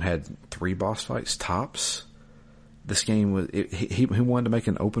this game had 3 boss fights tops. This game was, he wanted to make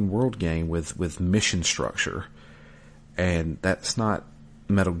an open world game with mission structure. And that's not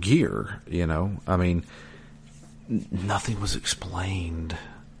Metal Gear, I mean, nothing was explained.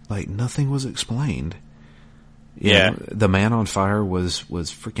 Like, nothing was explained. Yeah. The man on fire was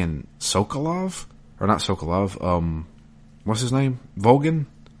freaking Sokolov? Or not Sokolov, what's his name? Volgin?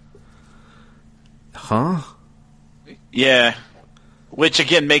 Huh? Yeah. Which,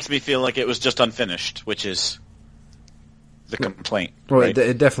 again, makes me feel like it was just unfinished, which is the complaint. Well, right?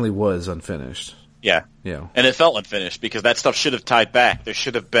 it definitely was unfinished. Yeah. Yeah. And it felt unfinished because that stuff should have tied back. There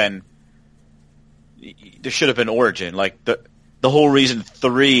should have been origin. Like, the whole reason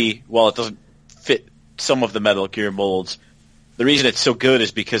 3, while it doesn't fit some of the Metal Gear molds, the reason it's so good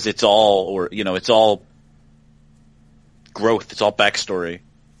is because it's all growth. It's all backstory.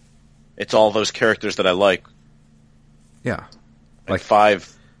 It's all those characters that I like. Yeah. Like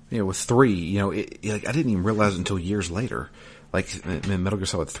 5. With 3, like I didn't even realize it until years later. Like in Metal Gear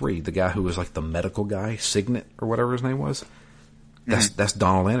Solid 3, the guy who was like the medical guy, Signet or whatever his name was, that's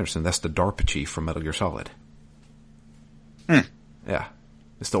Donald Anderson. That's the DARPA chief from Metal Gear Solid. Yeah.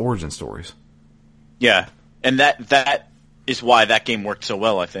 It's the origin stories. Yeah. And that is why that game worked so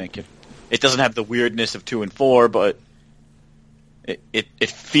well, I think. It doesn't have the weirdness of 2 and 4, but it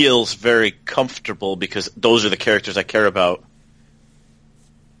feels very comfortable because those are the characters I care about.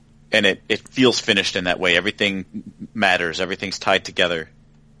 And it feels finished in that way. Everything matters. Everything's tied together.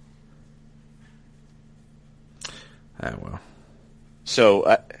 Well.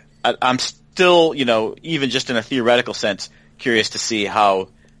 So I'm still, even just in a theoretical sense, curious to see how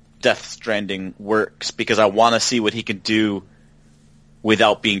Death Stranding works because I want to see what he can do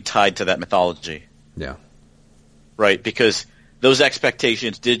without being tied to that mythology. Yeah. Right? Because those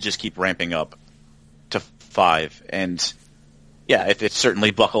expectations did just keep ramping up to 5. And yeah, it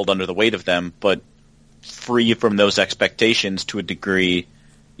certainly buckled under the weight of them, but free from those expectations to a degree,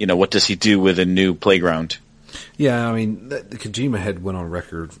 what does he do with a new playground? Yeah, I mean, Kojima had went on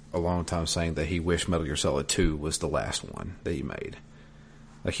record a long time saying that he wished Metal Gear Solid 2 was the last one that he made.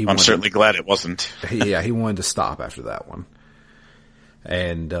 Like I'm certainly glad it wasn't. Yeah, he wanted to stop after that one.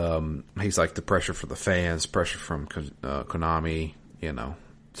 And he's like, the pressure for the fans, pressure from Konami,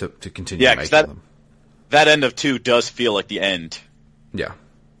 to continue making them. That end of 2 does feel like the end. Yeah.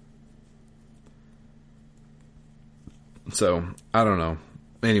 So, I don't know.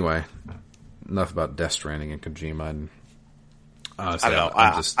 Anyway, enough about Death Stranding and Kojima. And honestly, I don't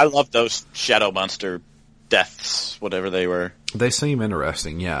know. I love those Shadow Monster deaths, whatever they were. They seem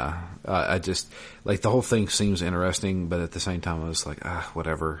interesting, yeah. I just, like, the whole thing seems interesting, but at the same time, I was like,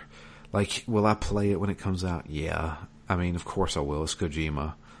 whatever. Like, will I play it when it comes out? Yeah. I mean, of course I will. It's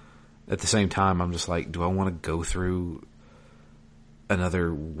Kojima. At the same time, I'm just like, do I want to go through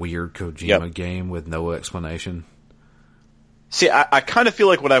another weird Kojima game with no explanation? See, I kind of feel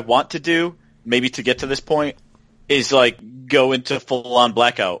like what I want to do, maybe to get to this point, is like go into full-on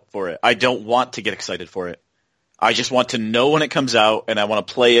blackout for it. I don't want to get excited for it. I just want to know when it comes out, and I want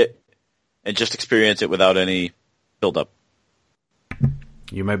to play it and just experience it without any build-up.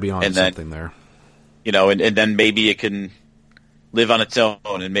 You may be on something there. And then maybe it can live on its own,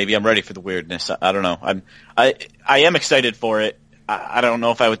 and maybe I'm ready for the weirdness. I don't know. I am excited for it. I don't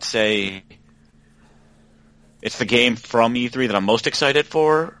know if I would say it's the game from E3 that I'm most excited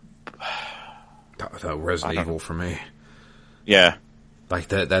for. Resident Evil for me. Yeah. Like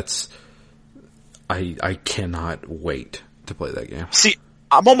that's... I cannot wait to play that game. See,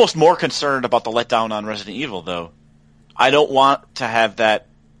 I'm almost more concerned about the letdown on Resident Evil, though. I don't want to have that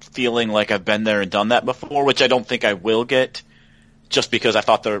feeling like I've been there and done that before, which I don't think I will get, just because I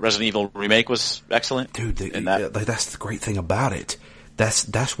thought the Resident Evil remake was excellent. Dude, that's the great thing about it.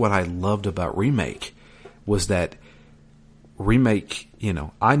 That's what I loved about Remake, was that Remake,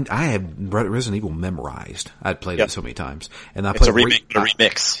 I had Resident Evil memorized. I'd played it so many times. And I it's played a remake, a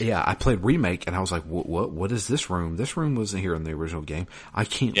remix. Yeah, I played Remake, and I was like, what is this room? This room wasn't here in the original game. I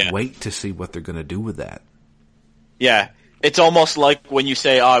can't wait to see what they're going to do with that. Yeah, it's almost like when you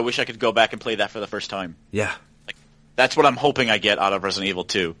say, I wish I could go back and play that for the first time. Yeah. That's what I'm hoping I get out of Resident Evil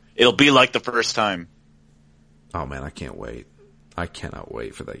 2. It'll be like the first time. Oh man, I can't wait. I cannot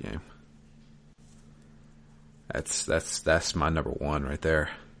wait for that game. That's my number one right there.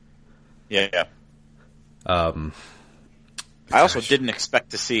 Yeah. I also didn't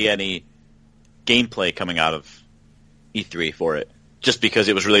expect to see any gameplay coming out of E3 for it, just because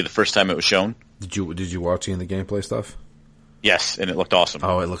it was really the first time it was shown. Did you watch any of the gameplay stuff? Yes, and it looked awesome.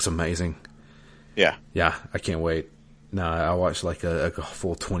 Oh, it looks amazing. Yeah. Yeah, I can't wait. No, I watched like a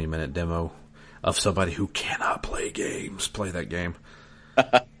full 20-minute demo of somebody who cannot play games play that game.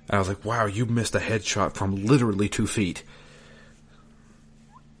 And I was like, wow, you missed a headshot from literally 2 feet.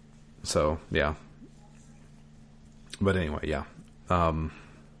 So, yeah. But anyway, yeah. Trying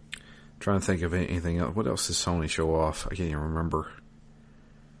to think of anything else. What else does Sony show off? I can't even remember.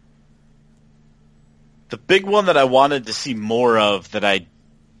 The big one that I wanted to see more of that I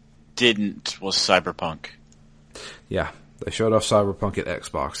didn't was Cyberpunk. Yeah, they showed off Cyberpunk at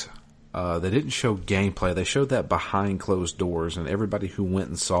Xbox. They didn't show gameplay. They showed that behind closed doors, and everybody who went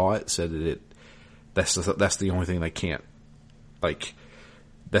and saw it said that's the only thing they can't, like,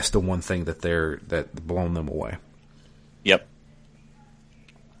 that's the one thing that blown them away. Yep.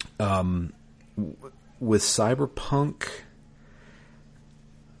 With Cyberpunk,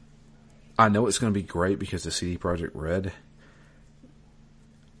 I know it's going to be great because of CD Projekt Red.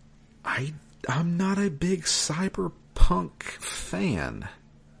 I'm not a big Cyberpunk Cyberpunk fan.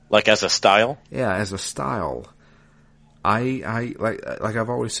 Like as a style? Yeah, as a style. I like I've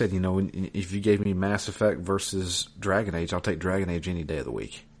always said, if you gave me Mass Effect versus Dragon Age, I'll take Dragon Age any day of the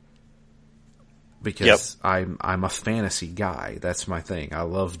week. Because I'm a fantasy guy. That's my thing. I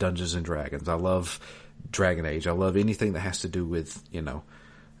love Dungeons and Dragons. I love Dragon Age. I love anything that has to do with,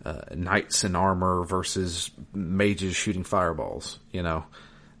 knights in armor versus mages shooting fireballs.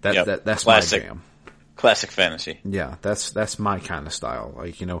 That's classic, my jam. Classic fantasy. Yeah, that's my kind of style.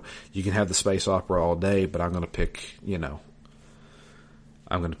 Like, you can have the space opera all day, but I'm going to pick, the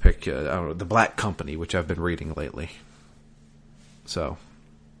Black Company, which I've been reading lately. So,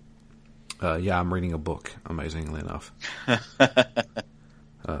 I'm reading a book, amazingly enough.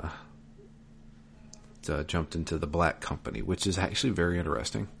 Jumped into the Black Company, which is actually very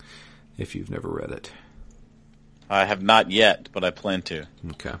interesting if you've never read it. I have not yet, but I plan to.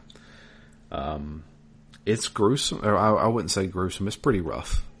 Okay. It's gruesome, or I wouldn't say gruesome. It's pretty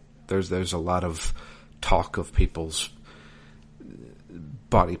rough. There's a lot of talk of people's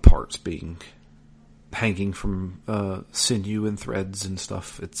body parts being hanging from sinew and threads and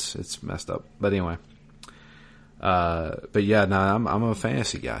stuff. It's messed up. But anyway, but yeah, no, I'm a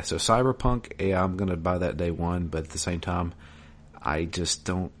fantasy guy. So Cyberpunk, yeah, I'm gonna buy that day one. But at the same time, I just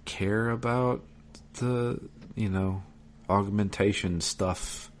don't care about the augmentation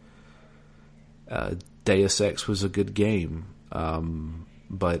stuff. Deus Ex was a good game,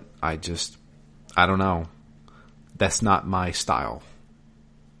 but I don't know. That's not my style.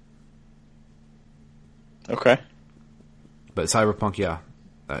 Okay. But Cyberpunk, yeah.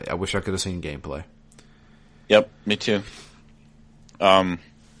 I wish I could have seen gameplay. Yep, me too. And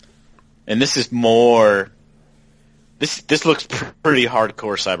this is more... This looks pretty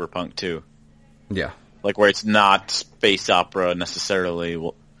hardcore Cyberpunk, too. Yeah. Like, where it's not space opera necessarily.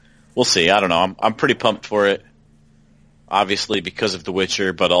 We'll see. I don't know. I'm pretty pumped for it. Obviously because of The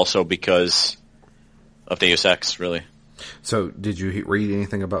Witcher, but also because of Deus Ex, really. So, did you read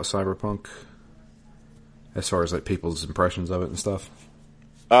anything about Cyberpunk? As far as, like, people's impressions of it and stuff?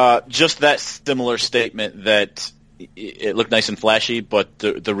 Just that similar statement that it looked nice and flashy, but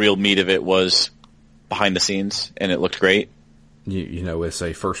the real meat of it was behind the scenes, and it looked great. It's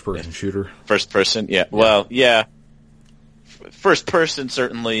a first-person shooter? First person, yeah. Well, yeah. First person,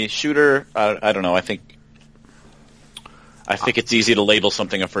 certainly. Shooter, I don't know. I think it's easy to label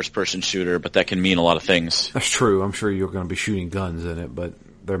something a first person shooter, but that can mean a lot of things. That's true. I'm sure you're going to be shooting guns in it, but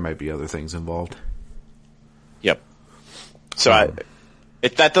there may be other things involved. Yep. So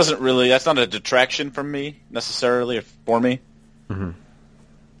that's not a detraction from me necessarily, or for me. Mm-hmm.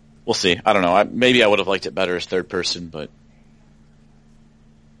 We'll see. I don't know. Maybe I would have liked it better as third person, but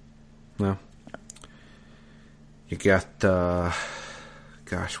no. You got,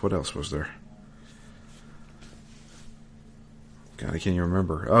 what else was there? God, can you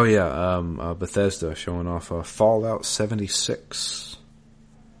remember? Oh yeah, Bethesda showing off Fallout 76.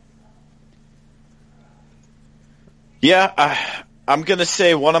 Yeah, I'm gonna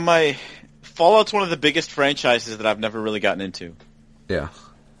say Fallout's one of the biggest franchises that I've never really gotten into. Yeah.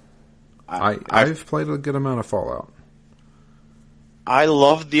 I've played a good amount of Fallout. I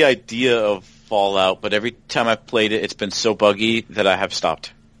love the idea of Fallout, but every time I've played it, it's been so buggy that I have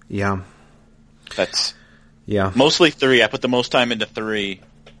stopped. Yeah. Yeah. Mostly 3. I put the most time into 3,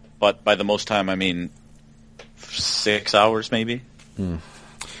 but by the most time, I mean 6 hours maybe.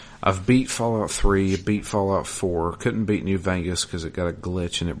 I've beat Fallout 3, beat Fallout 4, couldn't beat New Vegas because it got a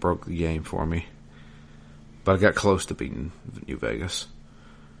glitch and it broke the game for me. But I got close to beating New Vegas.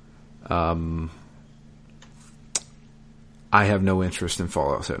 I have no interest in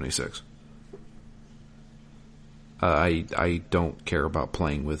Fallout 76. I don't care about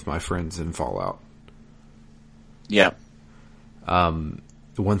playing with my friends in Fallout. Yeah.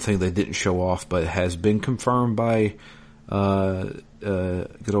 One thing they didn't show off, but has been confirmed by good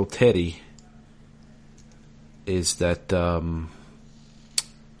old Teddy, is that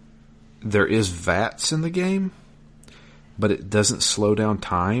there is VATS in the game, but it doesn't slow down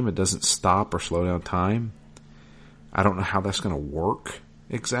time. It doesn't stop or slow down time. I don't know how that's going to work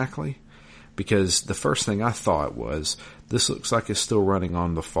exactly, because the first thing I thought was, this looks like it's still running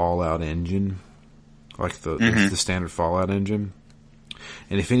on the Fallout engine, like the standard Fallout engine.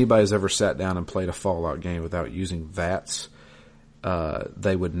 And if anybody's ever sat down and played a Fallout game without using VATS,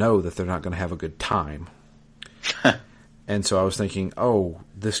 they would know that they're not going to have a good time. And so I was thinking, oh,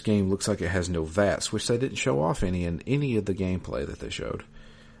 this game looks like it has no VATS, which they didn't show off any in any of the gameplay that they showed.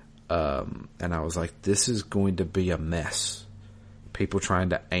 And I was like, this is going to be a mess. People trying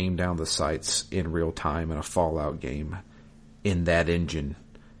to aim down the sights in real time in a Fallout game in that engine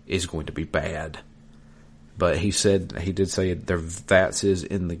is going to be bad. But he did say their VATS is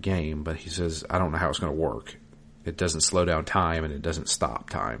in the game, but he says, I don't know how it's going to work. It doesn't slow down time and it doesn't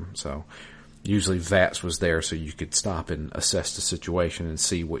stop time. So usually VATS was there so you could stop and assess the situation and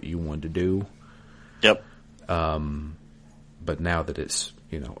see what you wanted to do. Yep. But now that it's,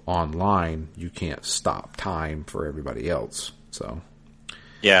 online, you can't stop time for everybody else. So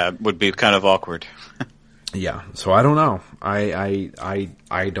yeah, it would be kind of awkward. yeah. So I don't know. I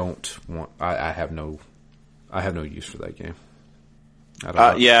don't want, I have no use for that game. I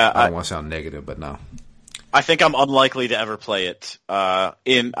don't want to sound negative, but no. I think I'm unlikely to ever play it.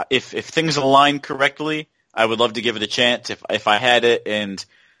 If things align correctly, I would love to give it a chance. If I had it and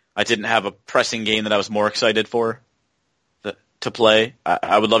I didn't have a pressing game that I was more excited for to play,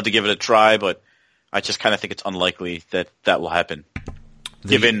 I would love to give it a try, but I just kind of think it's unlikely that will happen,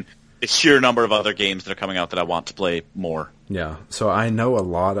 given the sheer number of other games that are coming out that I want to play more. Yeah, so I know a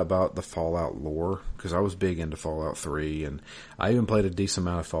lot about the Fallout lore, because I was big into Fallout 3, and I even played a decent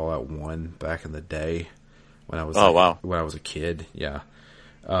amount of Fallout 1 back in the day when I was when I was a kid, yeah.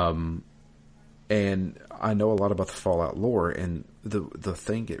 And I know a lot about the Fallout lore, and the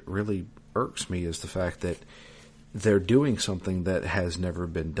thing that really irks me is the fact that they're doing something that has never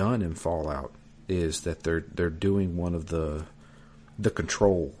been done in Fallout, is that they're doing one of the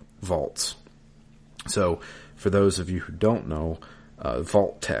control vaults. So, for those of you who don't know,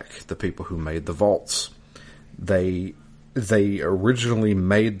 Vault-Tec, the people who made the vaults, they originally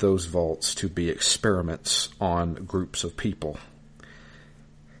made those vaults to be experiments on groups of people.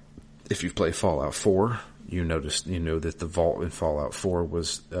 If you play Fallout 4, you know that the vault in Fallout 4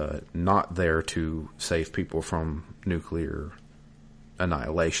 was not there to save people from nuclear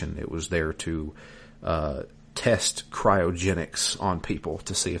annihilation. It was there to test cryogenics on people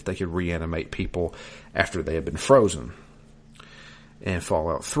to see if they could reanimate people after they had been frozen. In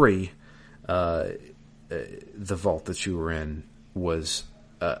Fallout 3, the vault that you were in was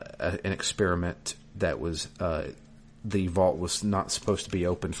an experiment that was the vault was not supposed to be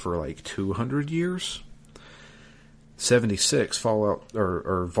open for like 200 years. 76 Fallout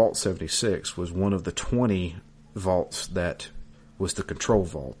or Vault 76 was one of the 20 vaults that was the control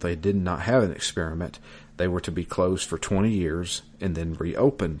vault. They did not have an experiment. They were to be closed for 20 years and then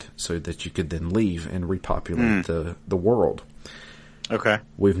reopened so that you could then leave and repopulate the world. Okay.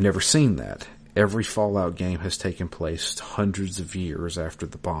 We've never seen that. Every Fallout game has taken place hundreds of years after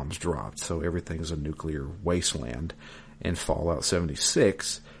the bombs dropped, so everything's a nuclear wasteland. In Fallout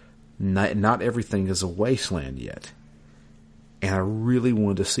 76, not everything is a wasteland yet. And I really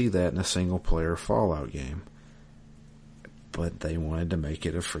wanted to see that in a single-player Fallout game. But they wanted to make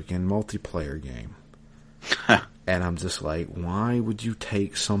it a freaking multiplayer game. And I'm just like, why would you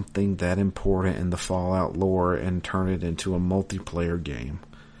take something that important in the Fallout lore and turn it into a multiplayer game?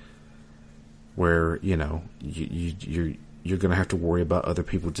 Where, you're going to have to worry about other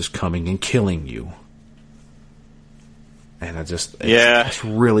people just coming and killing you. And it's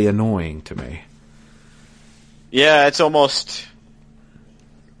really annoying to me. Yeah, it's almost,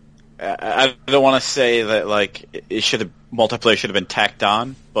 I don't want to say that like multiplayer should have been tacked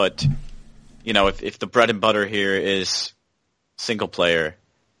on, but if the bread and butter here is single player,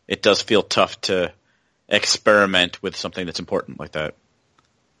 it does feel tough to experiment with something that's important like that.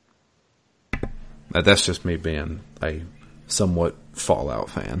 That's just me being a somewhat Fallout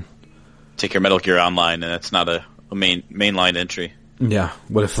fan. Take your Metal Gear Online, and that's not a mainline entry. Yeah.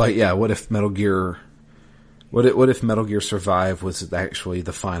 What if Metal Gear Survive was actually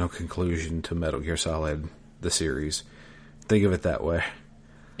the final conclusion to Metal Gear Solid, the series? Think of it that way.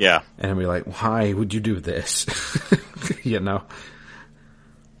 Yeah. And I'd be like, why would you do this?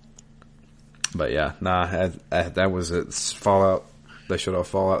 But yeah, that was it. Fallout. They showed off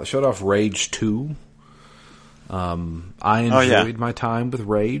Fallout. They showed off Rage 2. I enjoyed my time with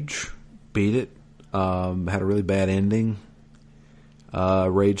Rage. Beat it. Had a really bad ending.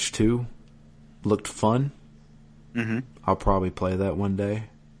 Rage 2 looked fun. Mm-hmm. I'll probably play that one day.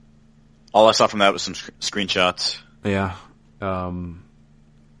 All I saw from that was some screenshots. Yeah.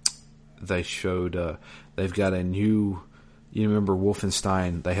 They showed, they've got a new, you remember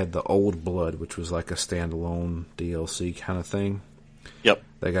Wolfenstein, they had the Old Blood, which was like a standalone DLC kind of thing. Yep.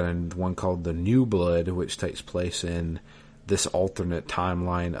 They got one called the New Blood, which takes place in this alternate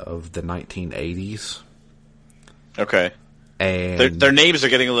timeline of the 1980s. Okay. And their names are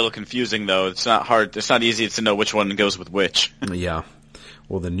getting a little confusing, though. It's not easy to know which one goes with which. Yeah.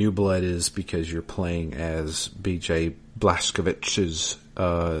 Well, the New Blood is because you're playing as B.J. Blazkowicz's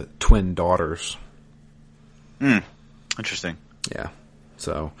twin daughters. Interesting. Yeah.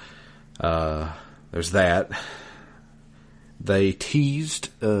 So, there's that. They teased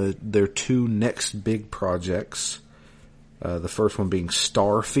their two next big projects. The first one being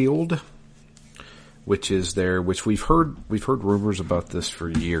Starfield, which we've heard rumors about this for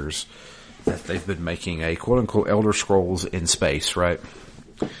years, that they've been making a quote unquote Elder Scrolls in space, right?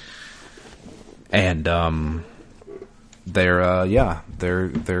 And they're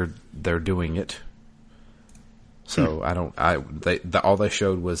doing it. So all they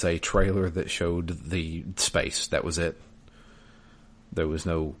showed was a trailer that showed the space. That was it. There was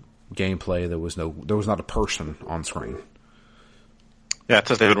no gameplay. There was not a person on screen. Yeah, it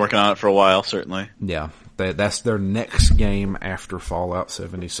says they've been working on it for a while, certainly. Yeah, that's their next game after Fallout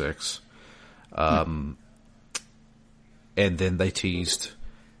 76. And then they teased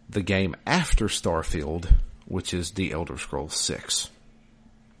the game after Starfield, which is The Elder Scrolls 6.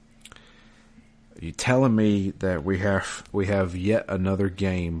 Are you telling me that we have yet another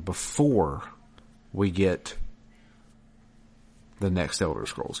game before we get the next Elder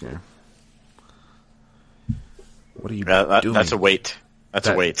Scrolls game? What are you doing? That's a wait.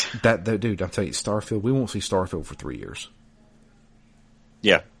 A wait. Dude, I'm telling you, Starfield, we won't see Starfield for 3 years.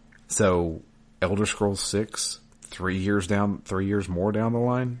 Yeah. So, Elder Scrolls 6, 3 years more down the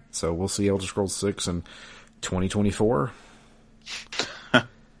line. So we'll see Elder Scrolls 6 in 2024.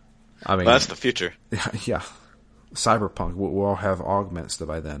 I mean, that's the future. Yeah. Cyberpunk, we'll all have augments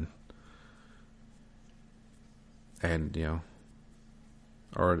by then. And,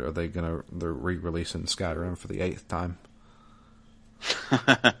 or are they're re-releasing Skyrim for the 8th time?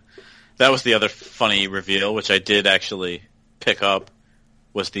 That was the other funny reveal, which I did actually pick up,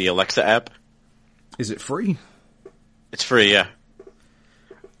 was the Alexa app. Is it free? It's free, yeah.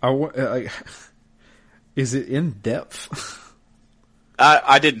 Is it in depth?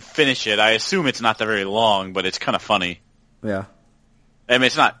 I didn't finish it. I assume it's not that very long, but it's kind of funny. Yeah. I mean,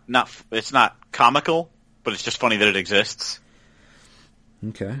 it's not comical, but it's just funny that it exists.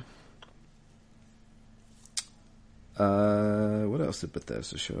 Okay. What else did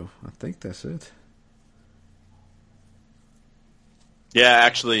Bethesda show? I think that's it. Yeah,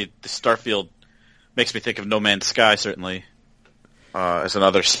 actually, the Starfield makes me think of No Man's Sky, certainly. As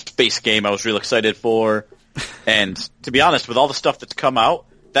another space game I was real excited for. And to be honest, with all the stuff that's come out,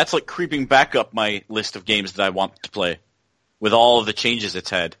 that's like creeping back up my list of games that I want to play. With all of the changes it's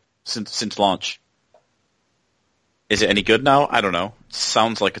had since launch. Is it any good now? I don't know. It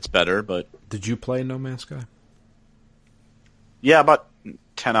sounds like it's better, but... Did you play No Man's Sky? Yeah, about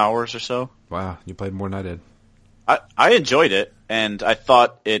 10 hours or so. Wow, you played more than I did. I enjoyed it, and I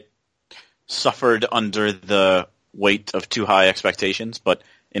thought it suffered under the weight of too high expectations, but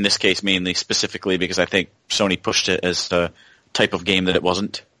in this case mainly specifically because I think Sony pushed it as the type of game that it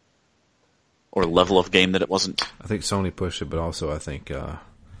wasn't, or level of game that it wasn't. I think Sony pushed it, but also I think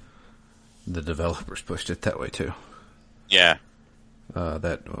the developers pushed it that way too. Yeah.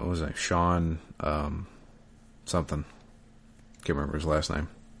 What was it? Sean something. Can't remember his last name.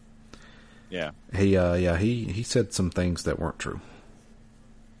 Yeah. He said some things that weren't true.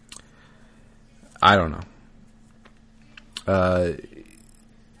 I don't know.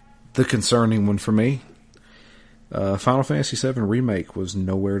 The concerning one for me, Final Fantasy VII Remake was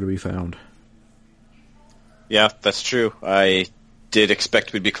nowhere to be found. Yeah, that's true. I did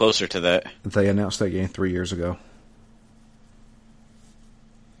expect we'd be closer to that. They announced that game 3 years ago.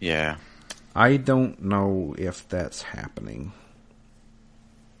 Yeah. I don't know if that's happening.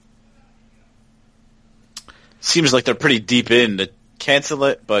 Seems like they're pretty deep in to cancel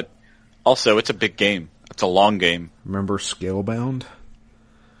it, but also it's a big game. It's a long game. Remember Scalebound?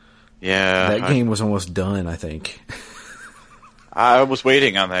 Yeah. That game was almost done, I think. I was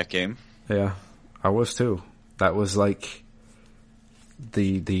waiting on that game. Yeah, I was too. That was like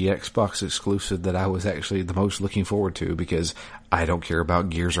the Xbox exclusive that I was actually the most looking forward to because I don't care about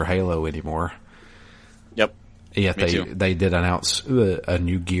Gears or Halo anymore. Yep. Yet they did announce a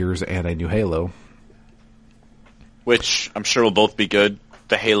new Gears and a new Halo. Which I'm sure will both be good.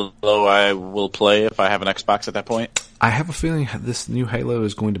 The Halo I will play if I have an Xbox at that point. I have a feeling this new Halo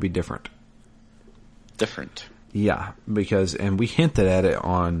is going to be different. Different. Yeah, and we hinted at it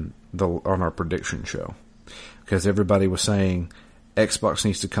on our prediction show. Because everybody was saying Xbox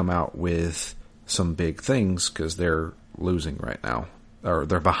needs to come out with some big things because they're losing right now. Or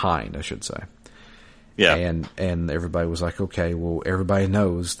they're behind, I should say. Yeah. And everybody was like, okay, well, everybody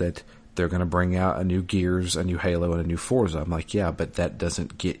knows that they're going to bring out a new Gears, a new Halo, and a new Forza. I'm like, yeah, but that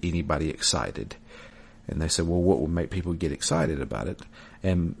doesn't get anybody excited. And they said, well, what would make people get excited about it?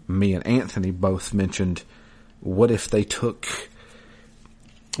 And me and Anthony both mentioned, what if they took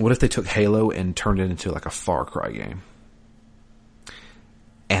Halo and turned it into like a Far Cry game?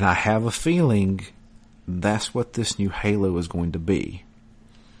 And I have a feeling that's what this new Halo is going to be.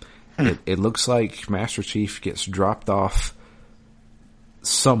 It looks like Master Chief gets dropped off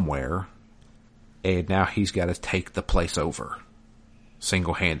somewhere, and now he's got to take the place over,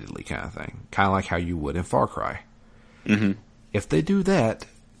 single-handedly kind of thing. Kind of like how you would in Far Cry. Mm-hmm. If they do that,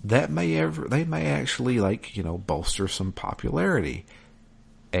 they may actually, like, you know, bolster some popularity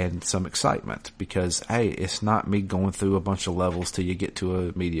and some excitement, because, hey, it's not me going through a bunch of levels till you get to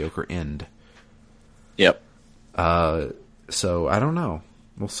a mediocre end. Yep. So, I don't know.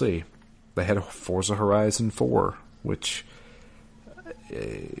 We'll see. They had Forza Horizon 4, which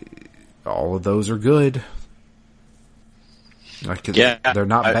all of those are good. Like, yeah, they're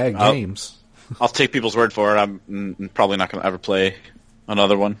not bad games. I'll take people's word for it. I'm probably not going to ever play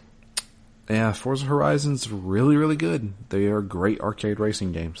another one. Yeah, Forza Horizon's really, really good. They are great arcade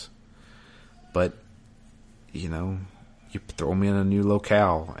racing games. But, you know, you throw me in a new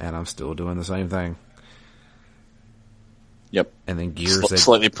locale, and I'm still doing the same thing. Yep. And then Gears...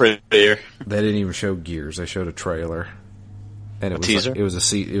 slightly prettier. They didn't even show Gears. They showed a trailer. And it was teaser? Like, it was a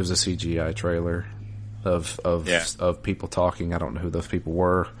CGI trailer of people talking. I don't know who those people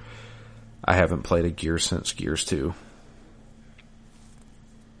were. I haven't played a Gears since Gears 2.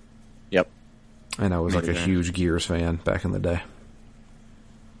 Yep. And I was like a huge Gears fan back in the day.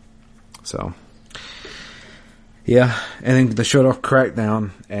 So, yeah. And then they showed off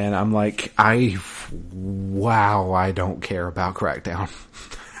Crackdown, and I'm like, I don't care about Crackdown.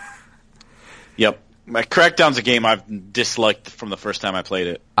 Yep. Crackdown's a game I've disliked from the first time I played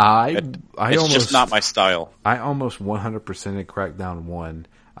it. It's just not my style. I almost 100%ed Crackdown 1.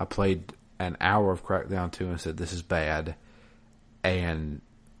 I played an hour of Crackdown 2 and said, this is bad. And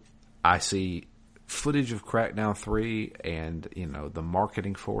I see footage of Crackdown 3 and, you know, the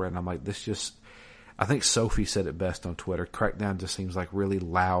marketing for it, and I'm like, this just... I think Sophie said it best on Twitter. Crackdown just seems like really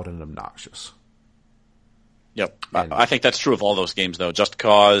loud and obnoxious. Yep. I think that's true of all those games, though. Just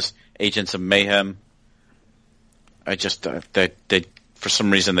Cause, Agents of Mayhem. I just... they for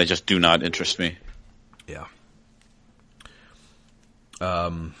some reason, they just do not interest me. Yeah.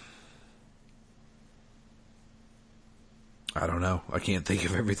 I don't know. I can't think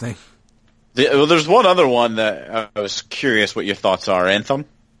of everything. There's one other one that I was curious what your thoughts are. Anthem?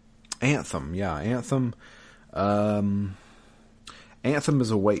 Anthem, yeah. Anthem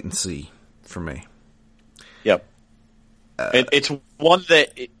is a wait and see for me. Yep. It's one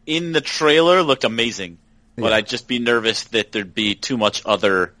that in the trailer looked amazing, but yeah. I'd just be nervous that there'd be too much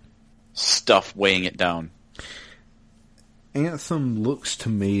other stuff weighing it down. Anthem looks to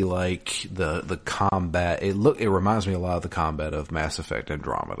me like the combat. It reminds me a lot of the combat of Mass Effect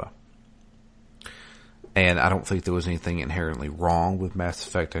Andromeda. And I don't think there was anything inherently wrong with Mass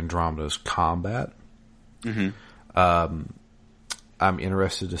Effect Andromeda's combat. Mm-hmm. I'm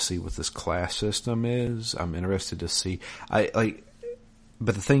interested to see what this class system is. I'm interested to see. But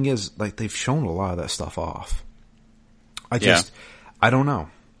the thing is, like, they've shown a lot of that stuff off. I don't know.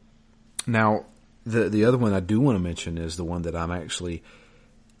 Now, the other one I do want to mention is the one that I'm actually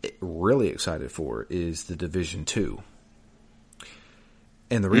really excited for is the Division 2.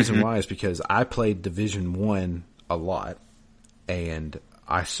 And the reason why is because I played Division 1 a lot, and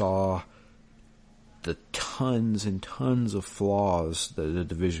I saw the tons and tons of flaws that the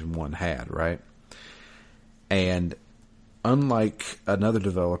Division 1 had, right? And unlike another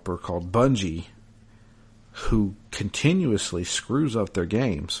developer called Bungie, who continuously screws up their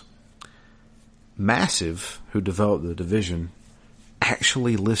games, Massive, who developed the Division,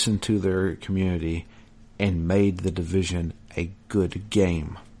 actually listened to their community and made the Division a good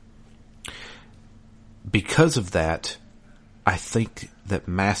game. Because of that, I think that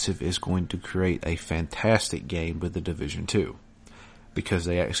Massive is going to create a fantastic game with the Division 2. Because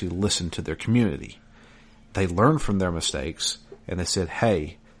they actually listened to their community. They learned from their mistakes, and they said,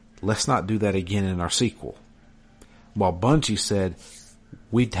 hey, let's not do that again in our sequel. While Bungie said,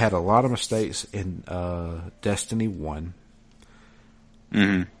 we'd had a lot of mistakes in Destiny 1.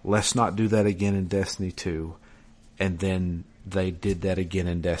 Mm-hmm. Let's not do that again in Destiny 2. And then they did that again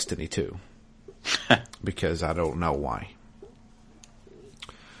in Destiny 2. Because I don't know why.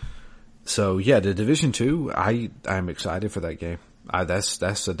 So, yeah, the Division 2, I'm excited for that game.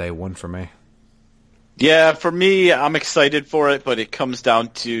 That's a day one for me. Yeah, for me, I'm excited for it, but it comes down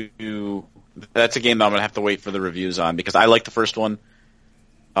to... That's a game that I'm going to have to wait for the reviews on, because I like the first one.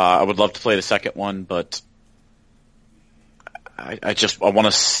 I would love to play the second one, but I want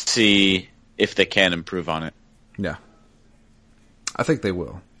to see if they can improve on it. Yeah. I think they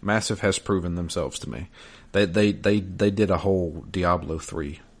will. Massive has proven themselves to me. They did a whole Diablo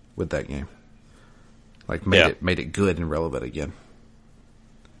 3 with that game. Like made it good and relevant again.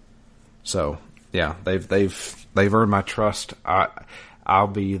 So Yeah, they've earned my trust. I'll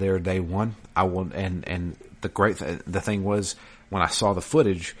be there day one. I will, and the thing was, when I saw the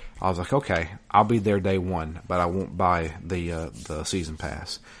footage, I was like, okay, I'll be there day one, but I won't buy the season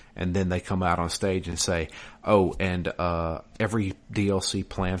pass. And then they come out on stage and say, oh, and every DLC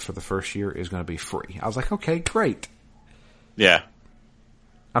planned for the first year is going to be free. I was like, okay, great. Yeah.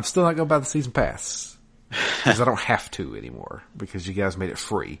 I'm still not going to buy the season pass because I don't have to anymore because you guys made it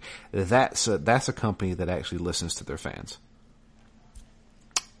free. That's a company that actually listens to their fans.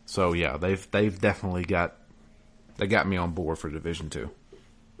 So yeah, they've definitely got me on board for Division 2.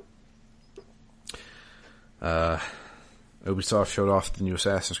 Ubisoft showed off the new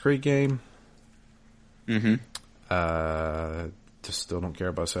Assassin's Creed game. Mm-hmm. Just still don't care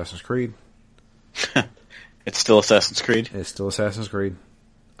about Assassin's Creed. It's still Assassin's Creed. It's still Assassin's Creed.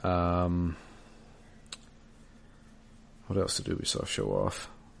 What else did Ubisoft show off?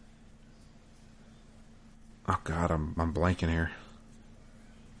 Oh God, I'm blanking here.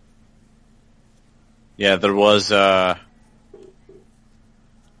 Yeah, there was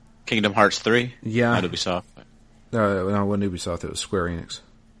Kingdom Hearts 3. Yeah, at Ubisoft. No, it wasn't Ubisoft. It was Square Enix.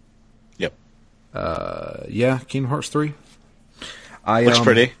 Yep. Yeah, Kingdom Hearts 3. Looks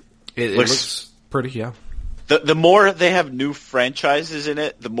pretty. It looks pretty. Yeah. The more they have new franchises in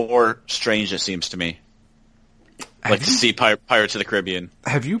it, the more strange it seems to me. Like to see Pirates of the Caribbean.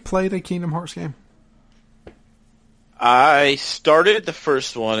 Have you played a Kingdom Hearts game? I started the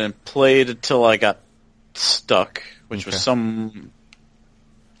first one and played until I got stuck, which was some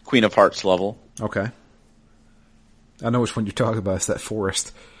Queen of Hearts level. Okay. I know which one you're talking about. It's that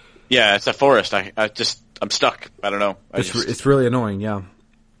forest. Yeah, it's a forest. I'm stuck. I don't know. It's really annoying, yeah.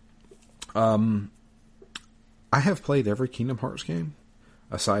 I have played every Kingdom Hearts game,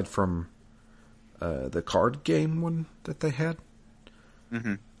 aside from the card game one that they had.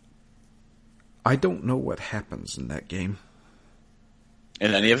 Mm-hmm. I don't know what happens in that game.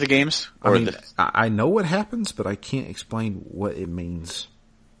 In any of the games? I know what happens, but I can't explain what it means.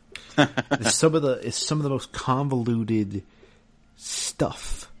 It's some of the most convoluted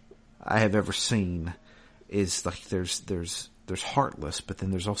stuff I have ever seen. Is like there's Heartless, but then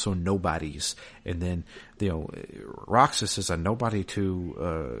there's also nobodies, and then Roxas is a nobody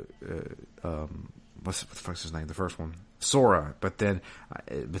to what the fuck's his name? The first one, Sora. But then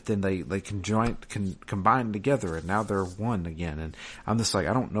they combine together, and now they're one again. And I'm just like,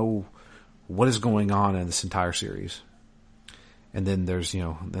 I don't know what is going on in this entire series. And then there's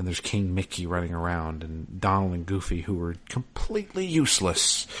King Mickey running around, and Donald and Goofy, who are completely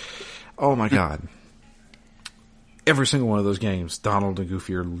useless. Oh my God. Every single one of those games, Donald and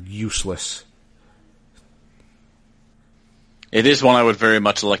Goofy are useless. It is one I would very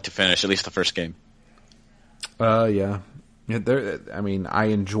much like to finish, at least the first game. Yeah. I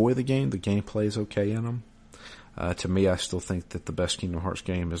enjoy the game. The gameplay is okay in them. To me, I still think that the best Kingdom Hearts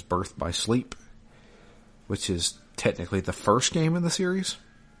game is Birth by Sleep, which is technically the first game in the series.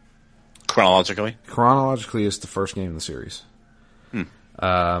 Chronologically? Chronologically, it's the first game in the series.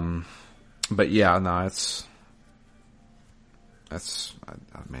 But yeah, no,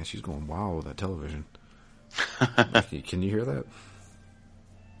 man, she's going wild with that television. Can you hear that?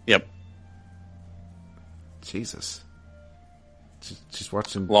 Yep. Jesus. She's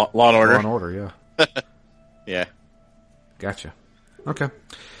watching Law and Order. Law and Order, yeah. Yeah. Gotcha. Okay.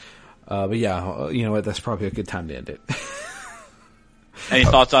 But yeah, you know what? That's probably a good time to end it. Any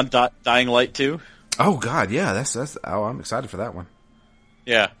thoughts on Dying Light 2? Oh God, yeah. I'm excited for that one.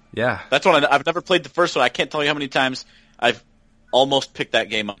 Yeah. Yeah. That's one I've never played the first one. I can't tell you how many times I've almost picked that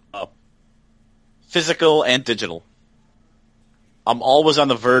game up. Physical and digital. I'm always on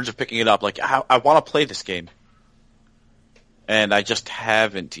the verge of picking it up. Like, I want to play this game. And I just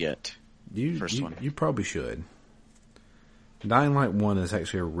haven't yet. You probably should. Dying Light 1 is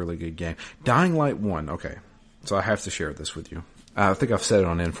actually a really good game. Dying Light 1, okay. So I have to share this with you. I think I've said it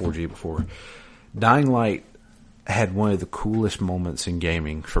on N4G before. Dying Light had one of the coolest moments in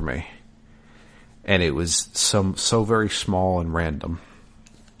gaming for me. And it was so very small and random.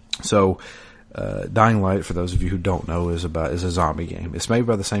 So, Dying Light, for those of you who don't know, is a zombie game. It's made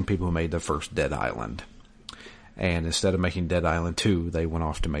by the same people who made the first Dead Island. And instead of making Dead Island 2, they went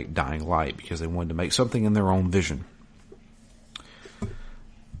off to make Dying Light because they wanted to make something in their own vision.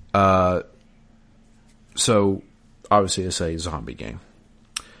 So, obviously it's a zombie game.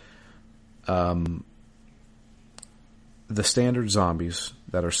 The standard zombies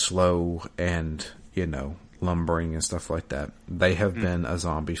that are slow and, lumbering and stuff like that, they have been a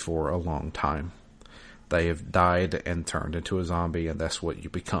zombie for a long time. They have died and turned into a zombie, and that's what you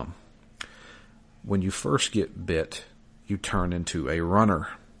become. When you first get bit, you turn into a runner.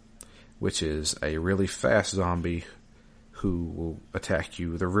 which is a really fast zombie who will attack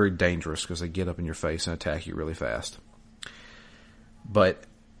you. They're very dangerous because they get up in your face and attack you really fast. But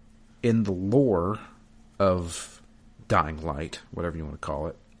in the lore of Dying Light, whatever you want to call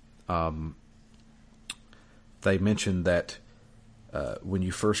it, they mentioned that when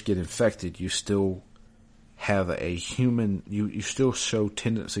you first get infected, you still have a human, you still show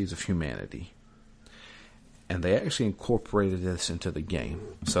tendencies of humanity. And they actually incorporated this into the game.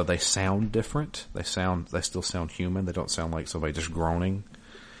 So they sound different. They still sound human. They don't sound like somebody just groaning.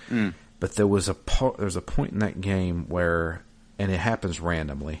 Mm. But there's a point in that game where, and it happens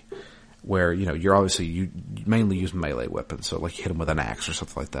randomly, where, you're obviously, you mainly use melee weapons. So like you hit them with an axe or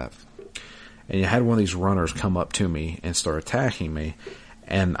something like that. And you had one of these runners come up to me and start attacking me.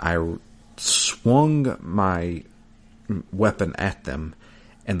 And I swung my weapon at them.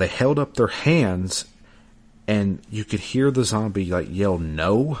 And they held up their hands. And you could hear the zombie yell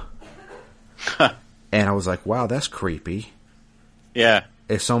no. And I was like, wow, that's creepy. Yeah.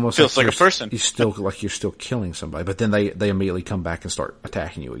 It's almost feels like a person. You're still killing somebody. But then they immediately come back and start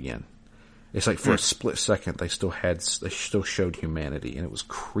attacking you again. It's like for a split second they still showed humanity, and it was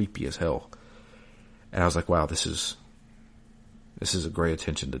creepy as hell. And I was like, wow, this is a great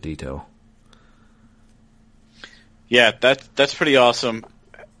attention to detail. Yeah, that's pretty awesome.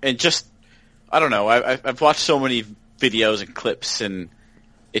 And just, I don't know, I've watched so many videos and clips, and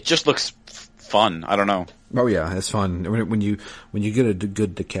it just looks fun. I don't know. Oh yeah, it's fun. When you get a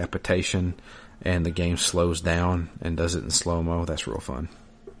good decapitation and the game slows down and does it in slow-mo, that's real fun.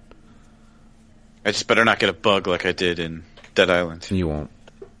 I just better not get a bug like I did in Dead Island. You won't.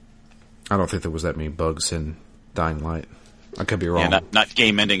 I don't think there was that many bugs in Dying Light. I could be wrong. Yeah, not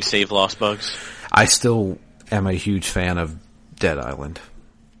game-ending save loss bugs. I still am a huge fan of Dead Island.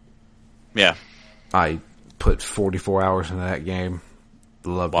 Yeah. I put 44 hours into that game.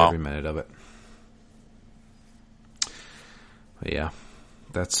 Loved every minute of it. But yeah.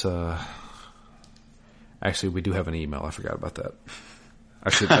 That's, actually, we do have an email. I forgot about that.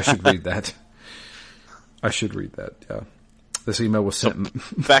 I should read that. I should read that, yeah. This email was sent...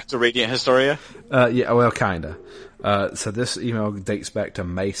 back to Radiant Historia? Yeah, well, kinda. So this email dates back to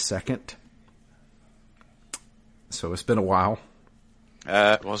May 2nd. So it's been a while.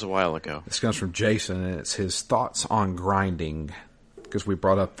 It was a while ago. This comes from Jason, and it's his thoughts on grinding. Because we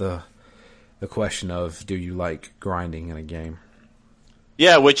brought up the question of, do you like grinding in a game?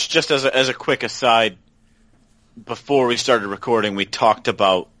 Yeah, which, just as a quick aside, before we started recording, we talked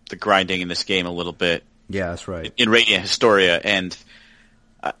about the grinding in this game a little bit. Yeah, that's right. In Radiant Historia, and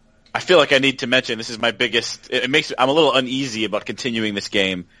I feel like I need to mention this is my biggest. I'm a little uneasy about continuing this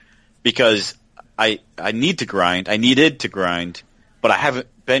game because I need to grind. I needed to grind, but I haven't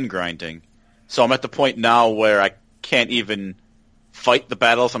been grinding. So I'm at the point now where I can't even fight the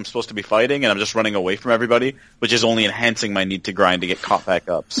battles I'm supposed to be fighting, and I'm just running away from everybody, which is only enhancing my need to grind to get caught back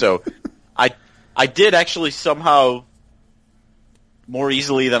up. So I did actually somehow, more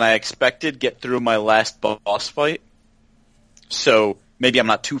easily than I expected, get through my last boss fight. So maybe I'm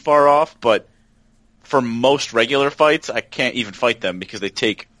not too far off, but for most regular fights, I can't even fight them because they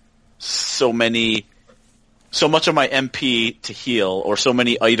take so much of my MP to heal or so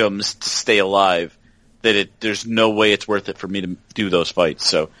many items to stay alive that there's no way it's worth it for me to do those fights.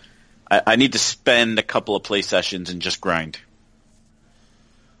 So I need to spend a couple of play sessions and just grind.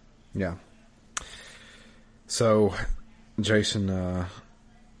 Yeah. So Jason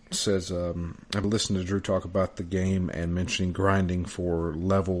says, I've listened to Drew talk about the game and mentioning grinding for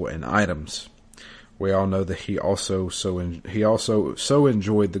level and items. We all know that he also so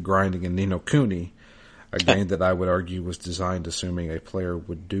enjoyed the grinding in Ni no Kuni, a game that I would argue was designed assuming a player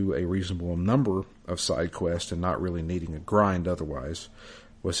would do a reasonable number of side quests and not really needing a grind otherwise.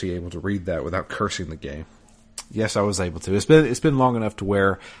 Was he able to read that without cursing the game? Yes, I was able to. It's been long enough to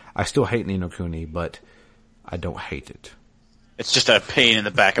where I still hate Ni no Kuni, but I don't hate it. It's just a pain in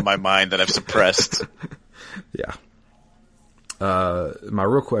the back of my mind that I've suppressed. Yeah. My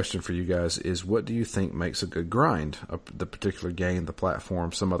real question for you guys is, what do you think makes a good grind? The particular game, the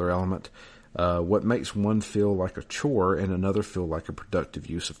platform, some other element? What makes one feel like a chore and another feel like a productive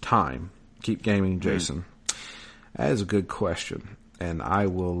use of time? Keep gaming, Jason. That is a good question. And I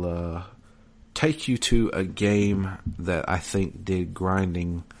will take you to a game that I think did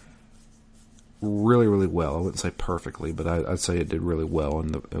grinding really, really well. I wouldn't say perfectly, but I'd say it did really well.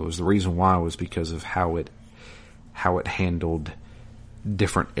 And it was the reason why was because of how it handled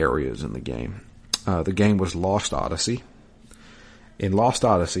different areas in the game. The game was Lost Odyssey. In Lost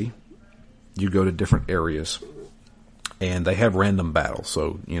Odyssey, you go to different areas, and they have random battles.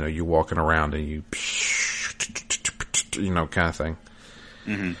 So, you're walking around and you kind of thing.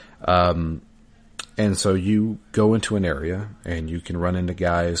 Mm-hmm. And so you go into an area and you can run into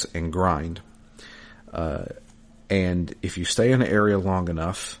guys and grind. And if you stay in an area long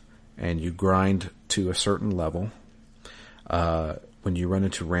enough and you grind to a certain level, when you run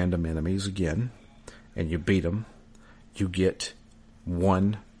into random enemies again and you beat them, you get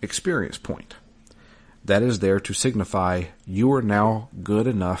 1 experience point. That is there to signify you are now good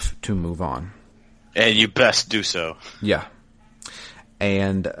enough to move on. And you best do so. Yeah.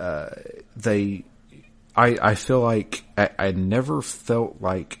 And I feel like I never felt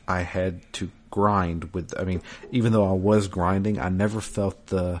like I had to grind with, I mean, even though I was grinding, I never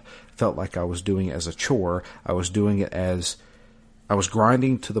felt like I was doing it as a chore. I was doing it as, I was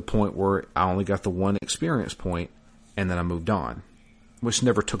grinding to the point where I only got the 1 experience point and then I moved on, which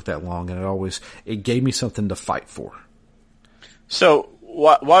never took that long, and it gave me something to fight for. So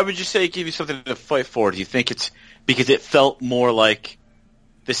why would you say it gave you something to fight for? Do you think it's because it felt more like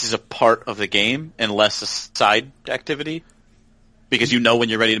this is a part of the game and less a side activity? Because you know when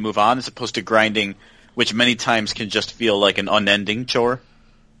you're ready to move on, as opposed to grinding, which many times can just feel like an unending chore?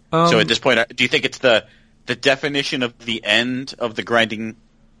 So at this point, do you think it's the definition of the end of the grinding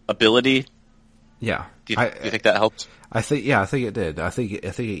ability? Yeah. Do you think that helped? I think it did. I think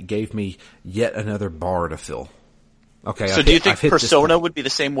it gave me yet another bar to fill. Okay. So do you think Persona would be the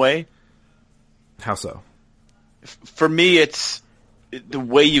same way? How so? For me, it's the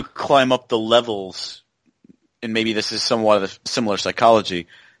way you climb up the levels, and maybe this is somewhat of a similar psychology.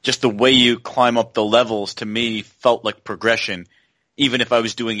 Just the way you climb up the levels to me felt like progression, even if I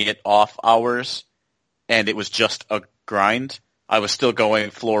was doing it off hours and it was just a grind. I was still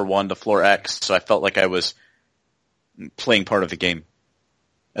going floor 1 to floor X, so I felt like I was playing part of the game,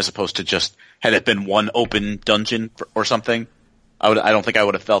 as opposed to just had it been 1 open dungeon or something. I don't think I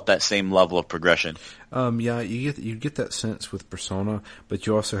would have felt that same level of progression. Yeah, you get that sense with Persona, but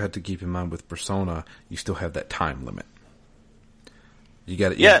you also have to keep in mind with Persona, you still have that time limit. You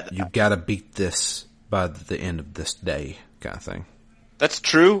got to beat this by the end of this day, kind of thing. That's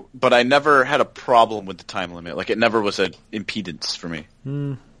true, but I never had a problem with the time limit. Like, it never was an impedance for me.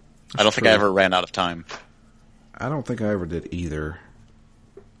 I don't think I ever ran out of time. I don't think I ever did either.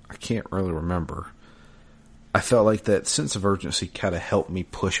 I can't really remember. I felt like that sense of urgency kind of helped me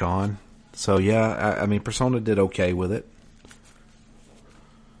push on. So yeah, I mean, Persona did okay with it.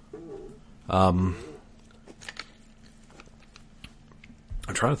 I'm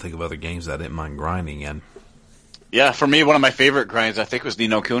trying to think of other games that I didn't mind grinding in. Yeah, for me, one of my favorite grinds, I think, was Ni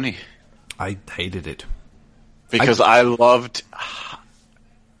no Kuni. I hated it. Because I loved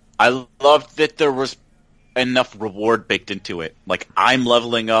that there was enough reward baked into it. Like, I'm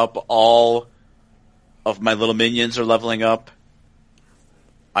leveling up, all of my little minions are leveling up.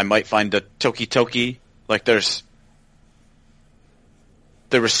 I might find a Toki Toki. Like, there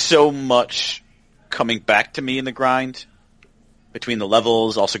was so much coming back to me in the grind, between the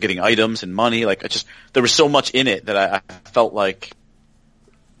levels, also getting items and money. Like, there was so much in it that I felt like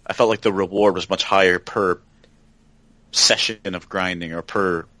the reward was much higher per session of grinding or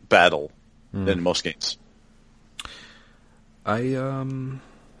per battle than in most games. I'll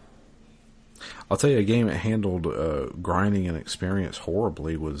tell you, a game that handled grinding and experience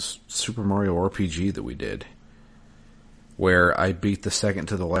horribly was Super Mario RPG that we did, where I beat the second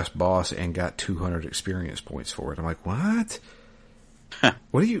to the last boss and got 200 experience points for it. I'm like, what?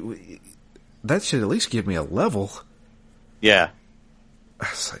 What do you? That should at least give me a level. Yeah. I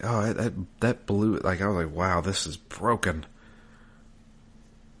was like, oh, that blew it. Like, I was like, wow, this is broken.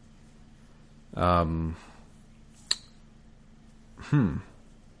 I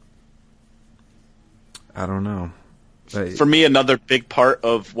don't know. For me, another big part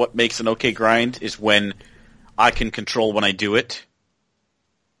of what makes an okay grind is when I can control when I do it.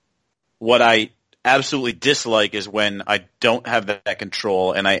 What I absolutely dislike is when I don't have that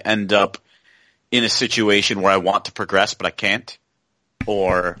control and I end up in a situation where I want to progress but I can't.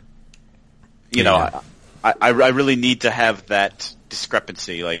 Or, you know, I really need to have that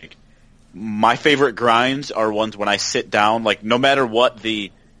discrepancy. Like, my favorite grinds are ones when I sit down, like, no matter what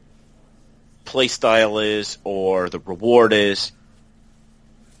the play style is or the reward is,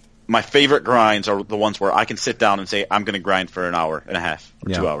 my favorite grinds are the ones where I can sit down and say, I'm going to grind for an hour and a half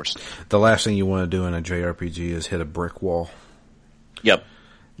or 2 hours. The last thing you want to do in a JRPG is hit a brick wall. Yep.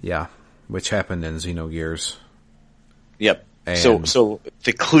 Yeah, which happened in Xenogears. Yep. So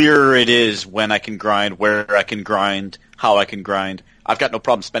the clearer it is when I can grind, where I can grind, how I can grind, I've got no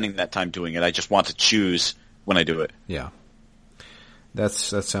problem spending that time doing it. I just want to choose when I do it. Yeah. That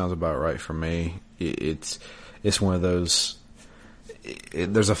sounds about right for me. It's one of those.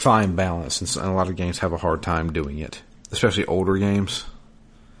 There's a fine balance, and a lot of games have a hard time doing it, especially older games.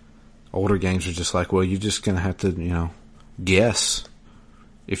 Older games are just like, well, you're just going to have to, guess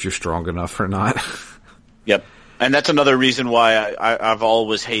if you're strong enough or not. Yep. And that's another reason why I've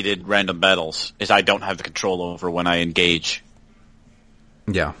always hated random battles, is I don't have the control over when I engage.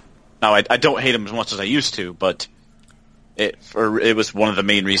 Yeah. Now, I don't hate them as much as I used to, but it was one of the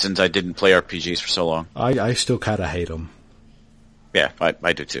main reasons I didn't play RPGs for so long. I still kind of hate them. Yeah,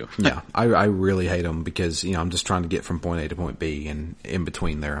 I do too. Yeah, I really hate them because, I'm just trying to get from point A to point B, and in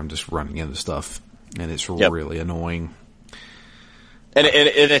between there I'm just running into stuff, and it's really annoying. And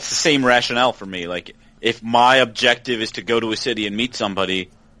it's the same rationale for me. Like, if my objective is to go to a city and meet somebody,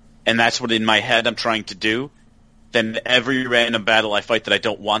 and that's what in my head I'm trying to do, then every random battle I fight that I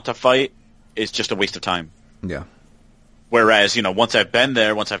don't want to fight is just a waste of time. Yeah. Whereas, once I've been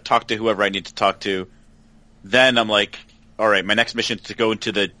there, once I've talked to whoever I need to talk to, then I'm like, all right, my next mission is to go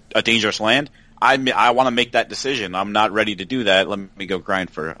into a dangerous land. I want to make that decision. I'm not ready to do that. Let me go grind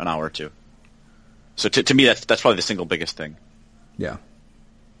for an hour or two. So to me, that's probably the single biggest thing. Yeah.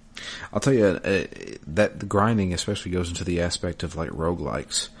 I'll tell you, that the grinding especially goes into the aspect of like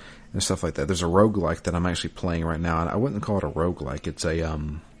roguelikes and stuff like that. There's a roguelike that I'm actually playing right now, and I wouldn't call it a roguelike. It's a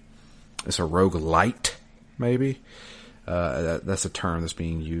roguelite, maybe. That's a term that's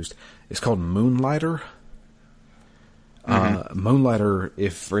being used. It's called Moonlighter. Moonlighter,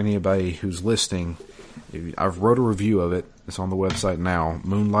 if for anybody who's listening, I've wrote a review of it. It's on the website now.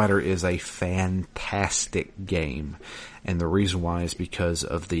 Moonlighter is a fantastic game. And the reason why is because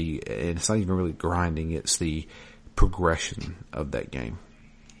of and it's not even really grinding, it's the progression of that game.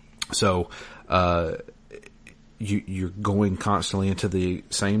 So, you're going constantly into the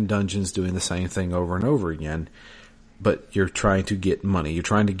same dungeons, doing the same thing over and over again, but you're trying to get money. You're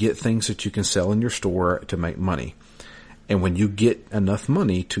trying to get things that you can sell in your store to make money. And when you get enough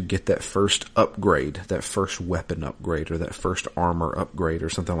money to get that first upgrade, that first weapon upgrade, or that first armor upgrade, or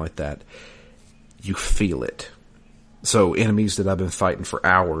something like that, you feel it. So enemies that I've been fighting for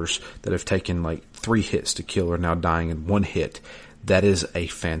hours that have taken like 3 hits to kill are now dying in 1 hit. That is a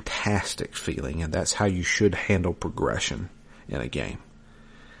fantastic feeling, and that's how you should handle progression in a game.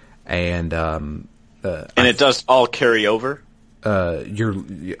 And it does all carry over?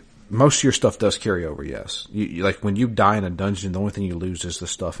 Most of your stuff does carry over, yes. You, like when you die in a dungeon, the only thing you lose is the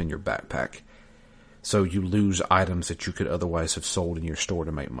stuff in your backpack. So you lose items that you could otherwise have sold in your store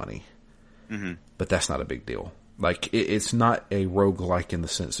to make money. Mm-hmm. But that's not a big deal. Like, it's not a roguelike in the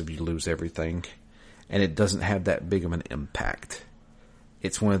sense of you lose everything, and it doesn't have that big of an impact.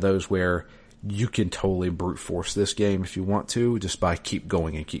 It's one of those where you can totally brute force this game if you want to, just by keep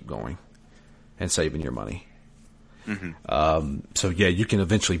going and saving your money. Mm-hmm. So yeah, you can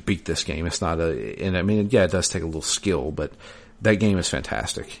eventually beat this game. It's not and I mean, yeah, it does take a little skill, but that game is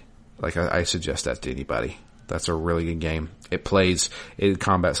fantastic. Like, I suggest that to anybody. That's a really good game. It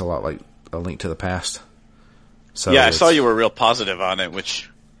combats a lot like A Link to the Past. So yeah, I saw you were real positive on it, which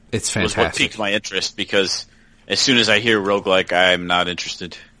it's fantastic. Was what piqued my interest, because as soon as I hear roguelike, I'm not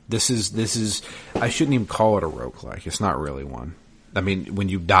interested. This is I shouldn't even call it a roguelike. It's not really one. I mean, when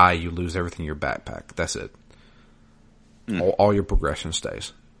you die, you lose everything in your backpack. That's it. All your progression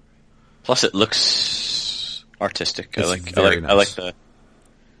stays. Plus, it looks artistic. It's I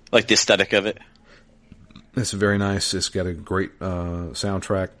like the aesthetic of it. It's very nice. It's got a great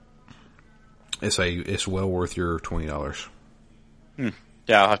soundtrack. It's well worth your $20.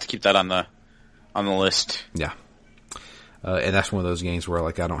 Yeah, I'll have to keep that on the list. Yeah, and that's one of those games where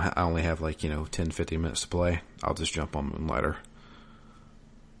like I only have 10-15 minutes to play. I'll just jump on Moonlighter.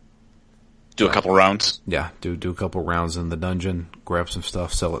 Do a couple rounds. Yeah, do a couple rounds in the dungeon, grab some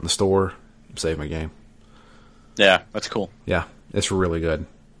stuff, sell it in the store, save my game. Yeah, that's cool. Yeah, it's really good.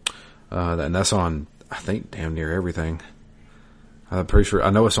 And that's on, I think, damn near everything. I'm pretty sure. I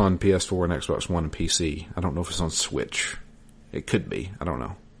know it's on PS4 and Xbox One and PC. I don't know if it's on Switch. It could be. I don't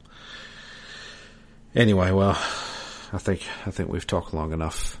know. Anyway, well, I think we've talked long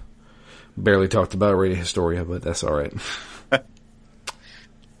enough. Barely talked about Radio Historia, but that's all right.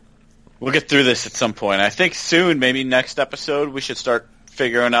 We'll get through this at some point. I think soon, maybe next episode, we should start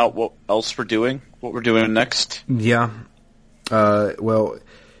figuring out what else we're doing, what we're doing next. Yeah. Well,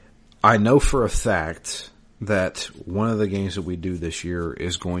 I know for a fact that one of the games that we do this year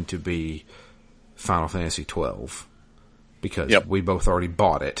is going to be Final Fantasy XII, because we both already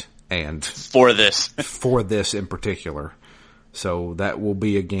bought it, and for this in particular. So that will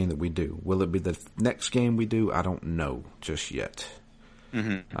be a game that we do. Will it be the next game we do? I don't know just yet.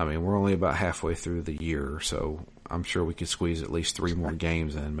 Mm-hmm. I mean, we're only about halfway through the year, so I'm sure we could squeeze at least 3 more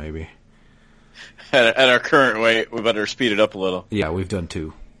games in, maybe. At our current rate, we better speed it up a little. Yeah, we've done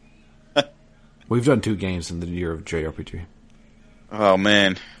 2. We've done 2 games in the year of JRPG. Oh,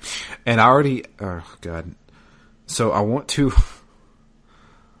 man. And I already... Oh, God. So I want to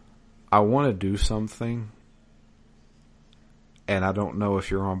do something, and I don't know if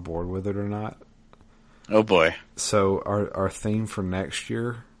you're on board with it or not. Oh, boy. So our theme for next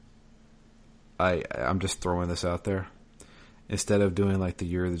year, I'm just throwing this out there. Instead of doing like the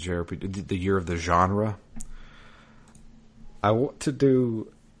year of the JRPG, the year of the genre, I want to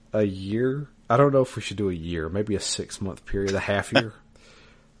do a year. I don't know if we should do a year, maybe a 6-month period, a half year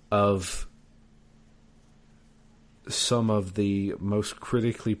of some of the most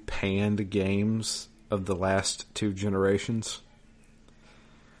critically panned games of the last 2 generations.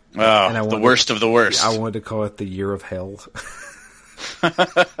 Oh, the worst of the worst. I wanted to call it the Year of Hell.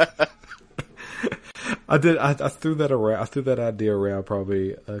 I did. I threw that around. I threw that idea around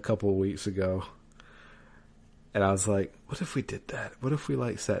probably a couple of weeks ago, and I was like, "What if we did that? What if we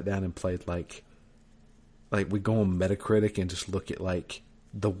like sat down and played like we go on Metacritic and just look at like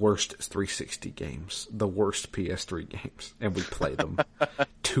the worst 360 games, the worst PS3 games, and we play them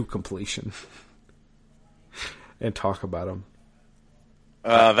to completion and talk about them."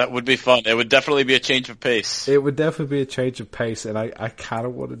 That would be fun. It would definitely be a change of pace. It would definitely be a change of pace, and I kind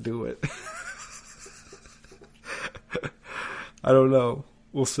of want to do it. I don't know.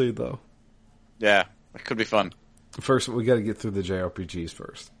 We'll see, though. Yeah, it could be fun. First, we got to get through the JRPGs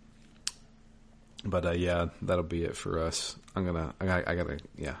first. But yeah, that'll be it for us. I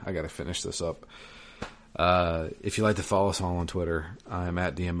gotta finish this up. If you'd like to follow us all on Twitter, I am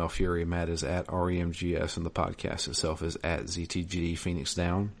at DML Fury. Matt is at REMGS, and the podcast itself is at ZTG Phoenix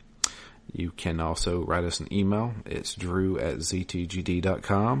Down. You can also write us an email. It's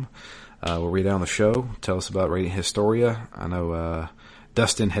drew@ztgd.com. We'll read it on the show. Tell us about Radiant Historia. I know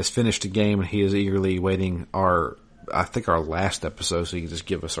Dustin has finished the game, and he is eagerly waiting our last episode, so he can just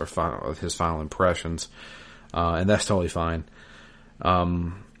give us his final impressions, and that's totally fine.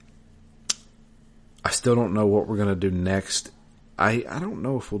 I still don't know what we're gonna do next. I don't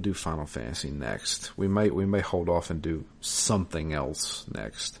know if we'll do Final Fantasy next. We may hold off and do something else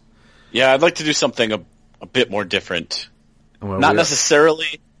next. Yeah, I'd like to do something a bit more different. Well, Not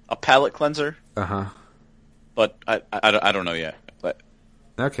necessarily a palate cleanser. Uh-huh. But I don't know yet. But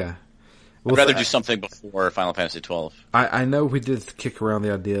okay. I'd rather do something before Final Fantasy 12. I know we did kick around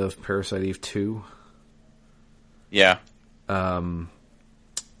the idea of Parasite Eve 2. Yeah. I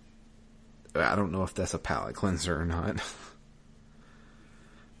don't know if that's a palate cleanser or not.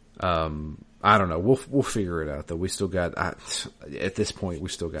 I don't know. We'll figure it out, though. We still got at this point we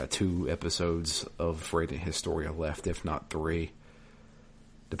still got 2 episodes of Radiant Historia left, if not 3,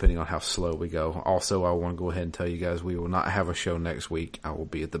 depending on how slow we go. Also, I want to go ahead and tell you guys we will not have a show next week. I will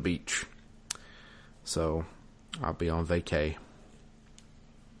be at the beach, so I'll be on vacay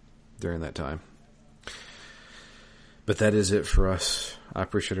during that time. But that is it for us. I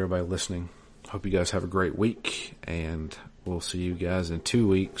appreciate everybody listening. Hope you guys have a great week, and we'll see you guys in 2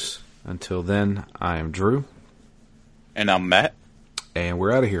 weeks. Until then, I am Drew. And I'm Matt. And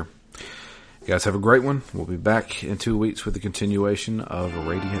we're out of here. You guys have a great one. We'll be back in 2 weeks with the continuation of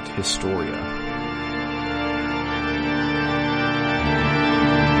Radiant Historia.